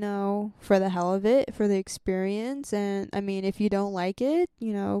it, for the hell of it, for the experience. And, if you don't like it,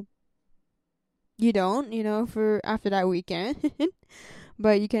 you don't, for after that weekend.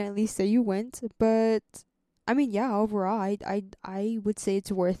 But you can at least say you went. But, yeah, overall, I would say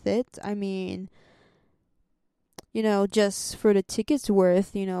it's worth it. Just for the tickets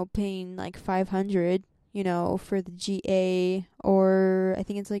worth, paying like 500, for the GA, or I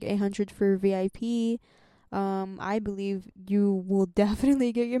think it's like 800 for VIP. I believe you will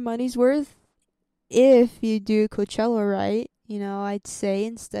definitely get your money's worth if you do Coachella right. I'd say,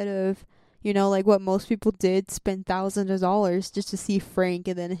 instead of, like what most people did, spend thousands of dollars just to see Frank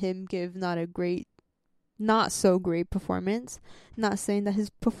and then him give not so great performance. Not saying that his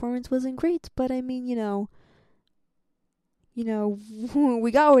performance wasn't great, but we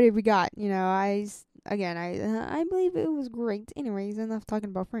got what we got. I believe it was great. Anyways, enough talking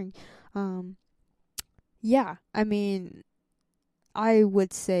about Frank. Yeah, I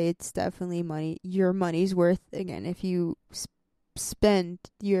would say it's definitely your money's worth, again, if you spend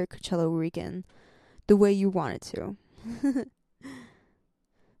your Coachella weekend the way you want it to.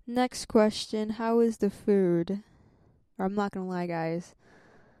 Next question, how is the food? Or I'm not gonna lie, guys.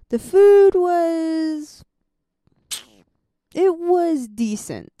 The food was... It was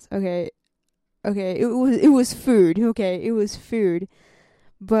decent, okay? Okay, it was food, okay? It was food.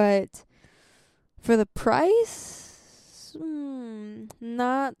 But for the price,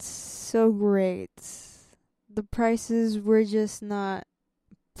 not so great. The prices were just not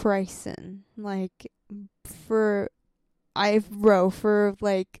pricing. Like, for for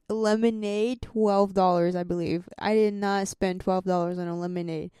like lemonade, $12, I believe. I did not spend $12 on a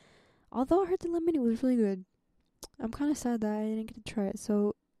lemonade. Although I heard the lemonade was really good. I'm kind of sad that I didn't get to try it.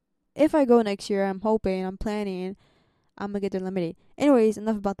 So if I go next year, I'm planning, I'm gonna get their lemonade. Anyways,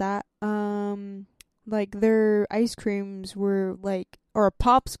 enough about that. Like their ice creams were like, or a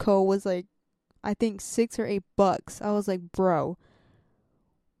Popsicle was like, I think $6 or $8. I was like, bro,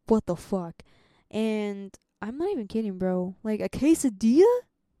 what the fuck? And I'm not even kidding, bro. Like a quesadilla,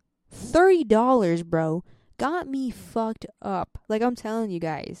 $30, bro. Got me fucked up. Like I'm telling you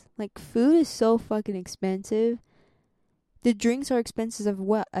guys, like food is so fucking expensive. The drinks are expensive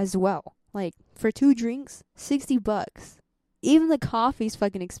as well. Like for 2 drinks, $60. Even the coffee's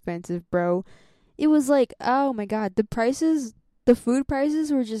fucking expensive, bro. It was like, oh my god, the food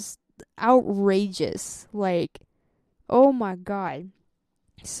prices were just outrageous. Like, oh my god.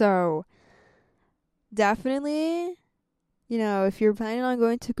 So, definitely, if you're planning on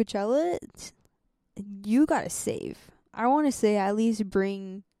going to Coachella, you gotta save. I want to say at least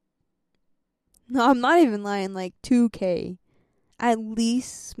bring, no, I'm not even lying, like 2K. At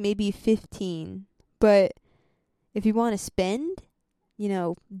least maybe 15. But if you want to spend,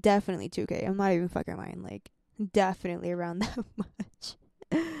 definitely 2K. I'm not even fucking lying. Like, definitely around that much.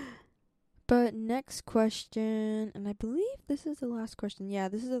 But next question, and I believe this is the last question. Yeah,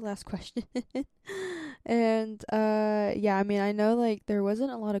 this is the last question. And yeah, I mean, I know like there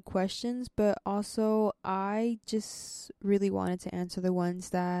wasn't a lot of questions, but also I just really wanted to answer the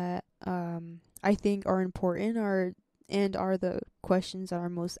ones that I think are important and are the questions that are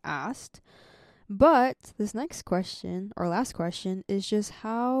most asked. But this next question, or last question, is just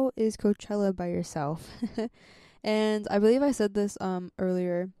how is Coachella by yourself? And I believe I said this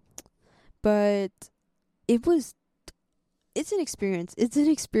earlier, but it's an experience. It's an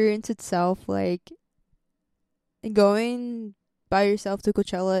experience itself, like going by yourself to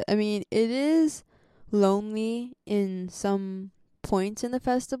Coachella. I mean, it is lonely in some points in the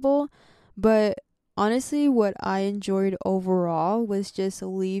festival, but honestly, what I enjoyed overall was just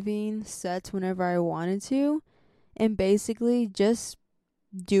leaving sets whenever I wanted to and basically just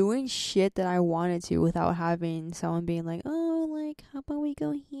doing shit that I wanted to without having someone being like, oh, like, how about we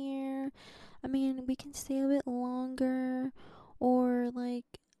go here? I mean, we can stay a bit longer. Or, like,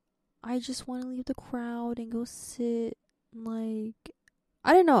 I just want to leave the crowd and go sit. Like,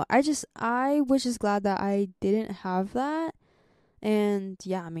 I don't know. I was just glad that I didn't have that. And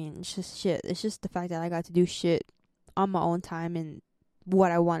yeah, I mean, it's just shit. It's just the fact that I got to do shit on my own time and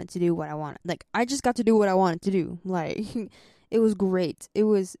what I wanted to do, like, I just got to do what I wanted to do. Like, it was great. It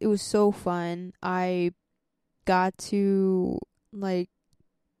was so fun. I got to, like,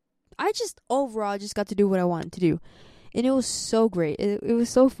 I just overall just got to do what I wanted to do. And it was so great. It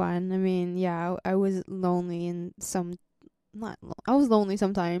was so fun. I mean, yeah, I was lonely and I was lonely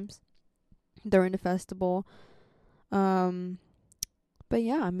sometimes during the festival. But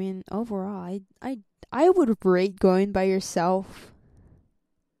yeah, I mean, overall, I would rate going by yourself,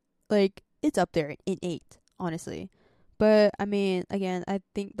 like, it's up there in 8, honestly. But I mean, again, I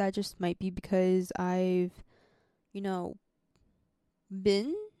think that just might be because I've,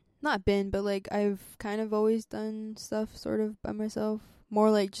 been not been, but like I've kind of always done stuff sort of by myself. More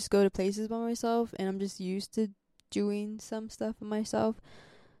like just go to places by myself, and I'm just used to doing some stuff by myself.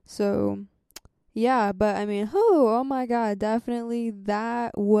 So yeah, but I mean, oh my god, definitely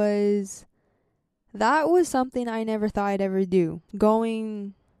that was something I never thought I'd ever do.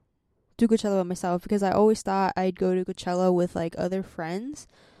 Going to Coachella by myself, because I always thought I'd go to Coachella with like other friends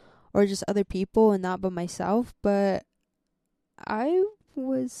or just other people and not by myself, but I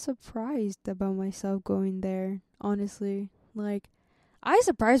was surprised about myself going there, honestly. Like, I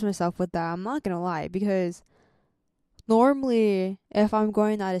surprised myself with that, I'm not gonna lie, because normally if I'm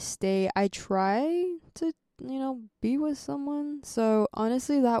going out of state, I try to, be with someone. So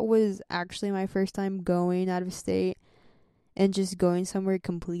honestly, that was actually my first time going out of state and just going somewhere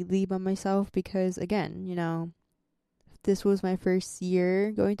completely by myself, because again, this was my first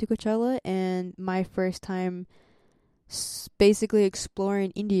year going to Coachella and my first time basically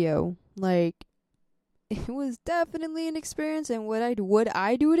exploring Indio. Like, it was definitely an experience, and would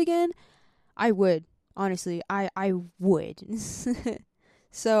I do it again? I would. Honestly, I would.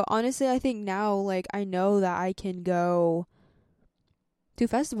 So honestly, I think now, like, I know that I can go to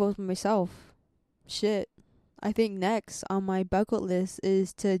festivals by myself. Shit. I think next on my bucket list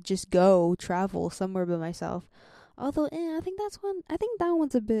is to just go travel somewhere by myself. Although, I think I think that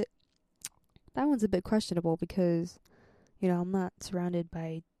one's a bit questionable because, I'm not surrounded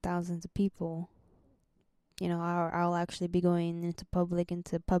by thousands of people. I'll actually be going into public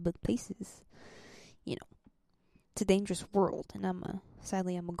places. It's a dangerous world, and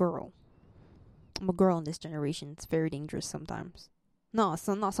sadly, I'm a girl. I'm a girl in this generation. It's very dangerous sometimes. No,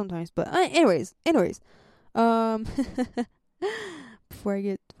 not sometimes, but anyways. Um, before I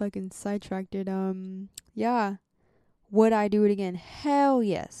get fucking sidetracked, yeah, would I do it again? Hell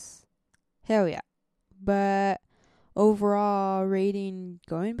yes, hell yeah. But overall, rating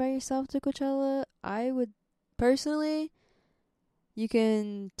going by yourself to Coachella, I would personally. You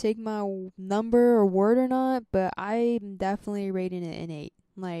can take my number or word or not, but I'm definitely rating it an 8.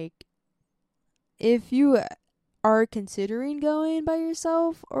 Like, if you are considering going by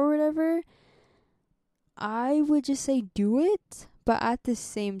yourself or whatever, I would just say do it. But at the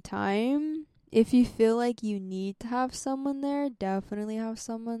same time, if you feel like you need to have someone there, definitely have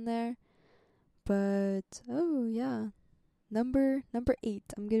someone there. But oh yeah, number 8.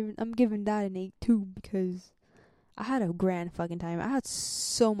 I'm giving that an 8 too because I had a grand fucking time. I had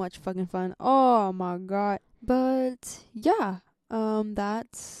so much fucking fun. Oh my god. But yeah,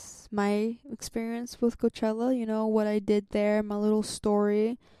 that's my experience with Coachella, what I did there, my little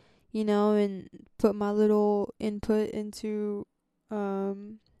story, and put my little input into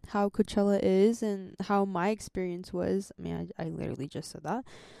how Coachella is and how my experience was. I mean, I literally just said that.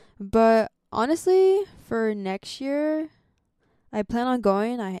 But honestly, for next year, I plan on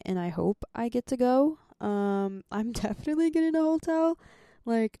going. I hope I get to go. I'm definitely getting a hotel.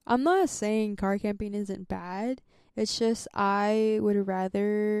 Like, I'm not saying car camping isn't bad. It's just I would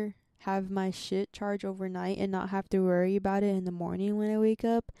rather have my shit charged overnight and not have to worry about it in the morning when I wake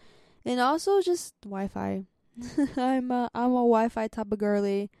up. And also just Wi-Fi. I'm a Wi-Fi type of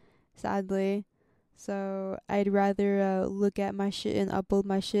girly, sadly. So I'd rather look at my shit and upload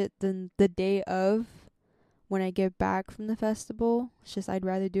my shit than the day of when I get back from the festival. It's just I'd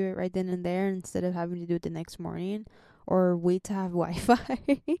rather do it right then and there instead of having to do it the next morning or wait to have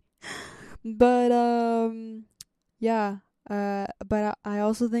Wi-Fi. But yeah. But I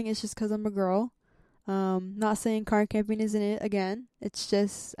also think it's just 'cause I'm a girl. Not saying car camping isn't it again. It's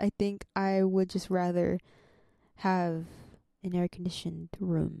just I think I would just rather have an air conditioned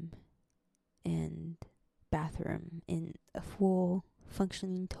room and bathroom and a full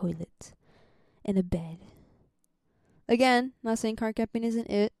functioning toilet and a bed. Again, not saying car camping isn't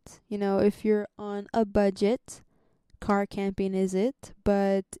it. If you're on a budget, car camping is it.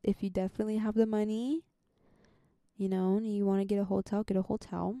 But if you definitely have the money, and you want to get a hotel, get a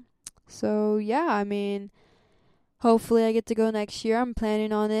hotel. So, yeah, I mean, hopefully I get to go next year. I'm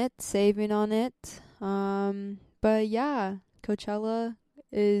planning on it, saving on it. But yeah, Coachella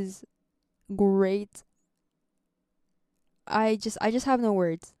is great. I just have no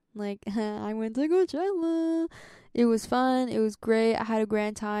words. Like, I went to Coachella. It was fun. It was great. I had a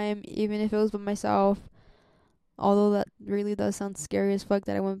grand time, even if it was by myself. Although that really does sound scary as fuck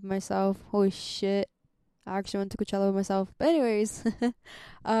that I went by myself. Holy shit. I actually went to Coachella by myself. But anyways,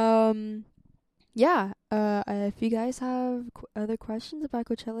 yeah. If you guys have other questions about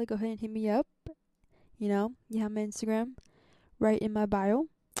Coachella, go ahead and hit me up. You have my Instagram right in my bio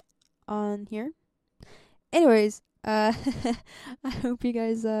on here. Anyways, I hope you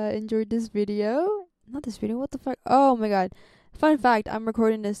guys enjoyed this video. Not this video, what the fuck? Oh my god. Fun fact, I'm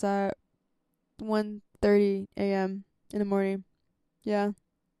recording this at 1:30 a.m. in the morning. Yeah.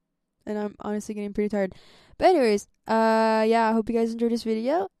 And I'm honestly getting pretty tired. But anyways, yeah, I hope you guys enjoyed this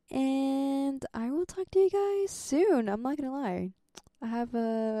video and I will talk to you guys soon. I'm not gonna lie. I have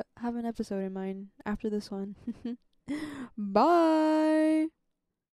an episode in mind after this one. Bye.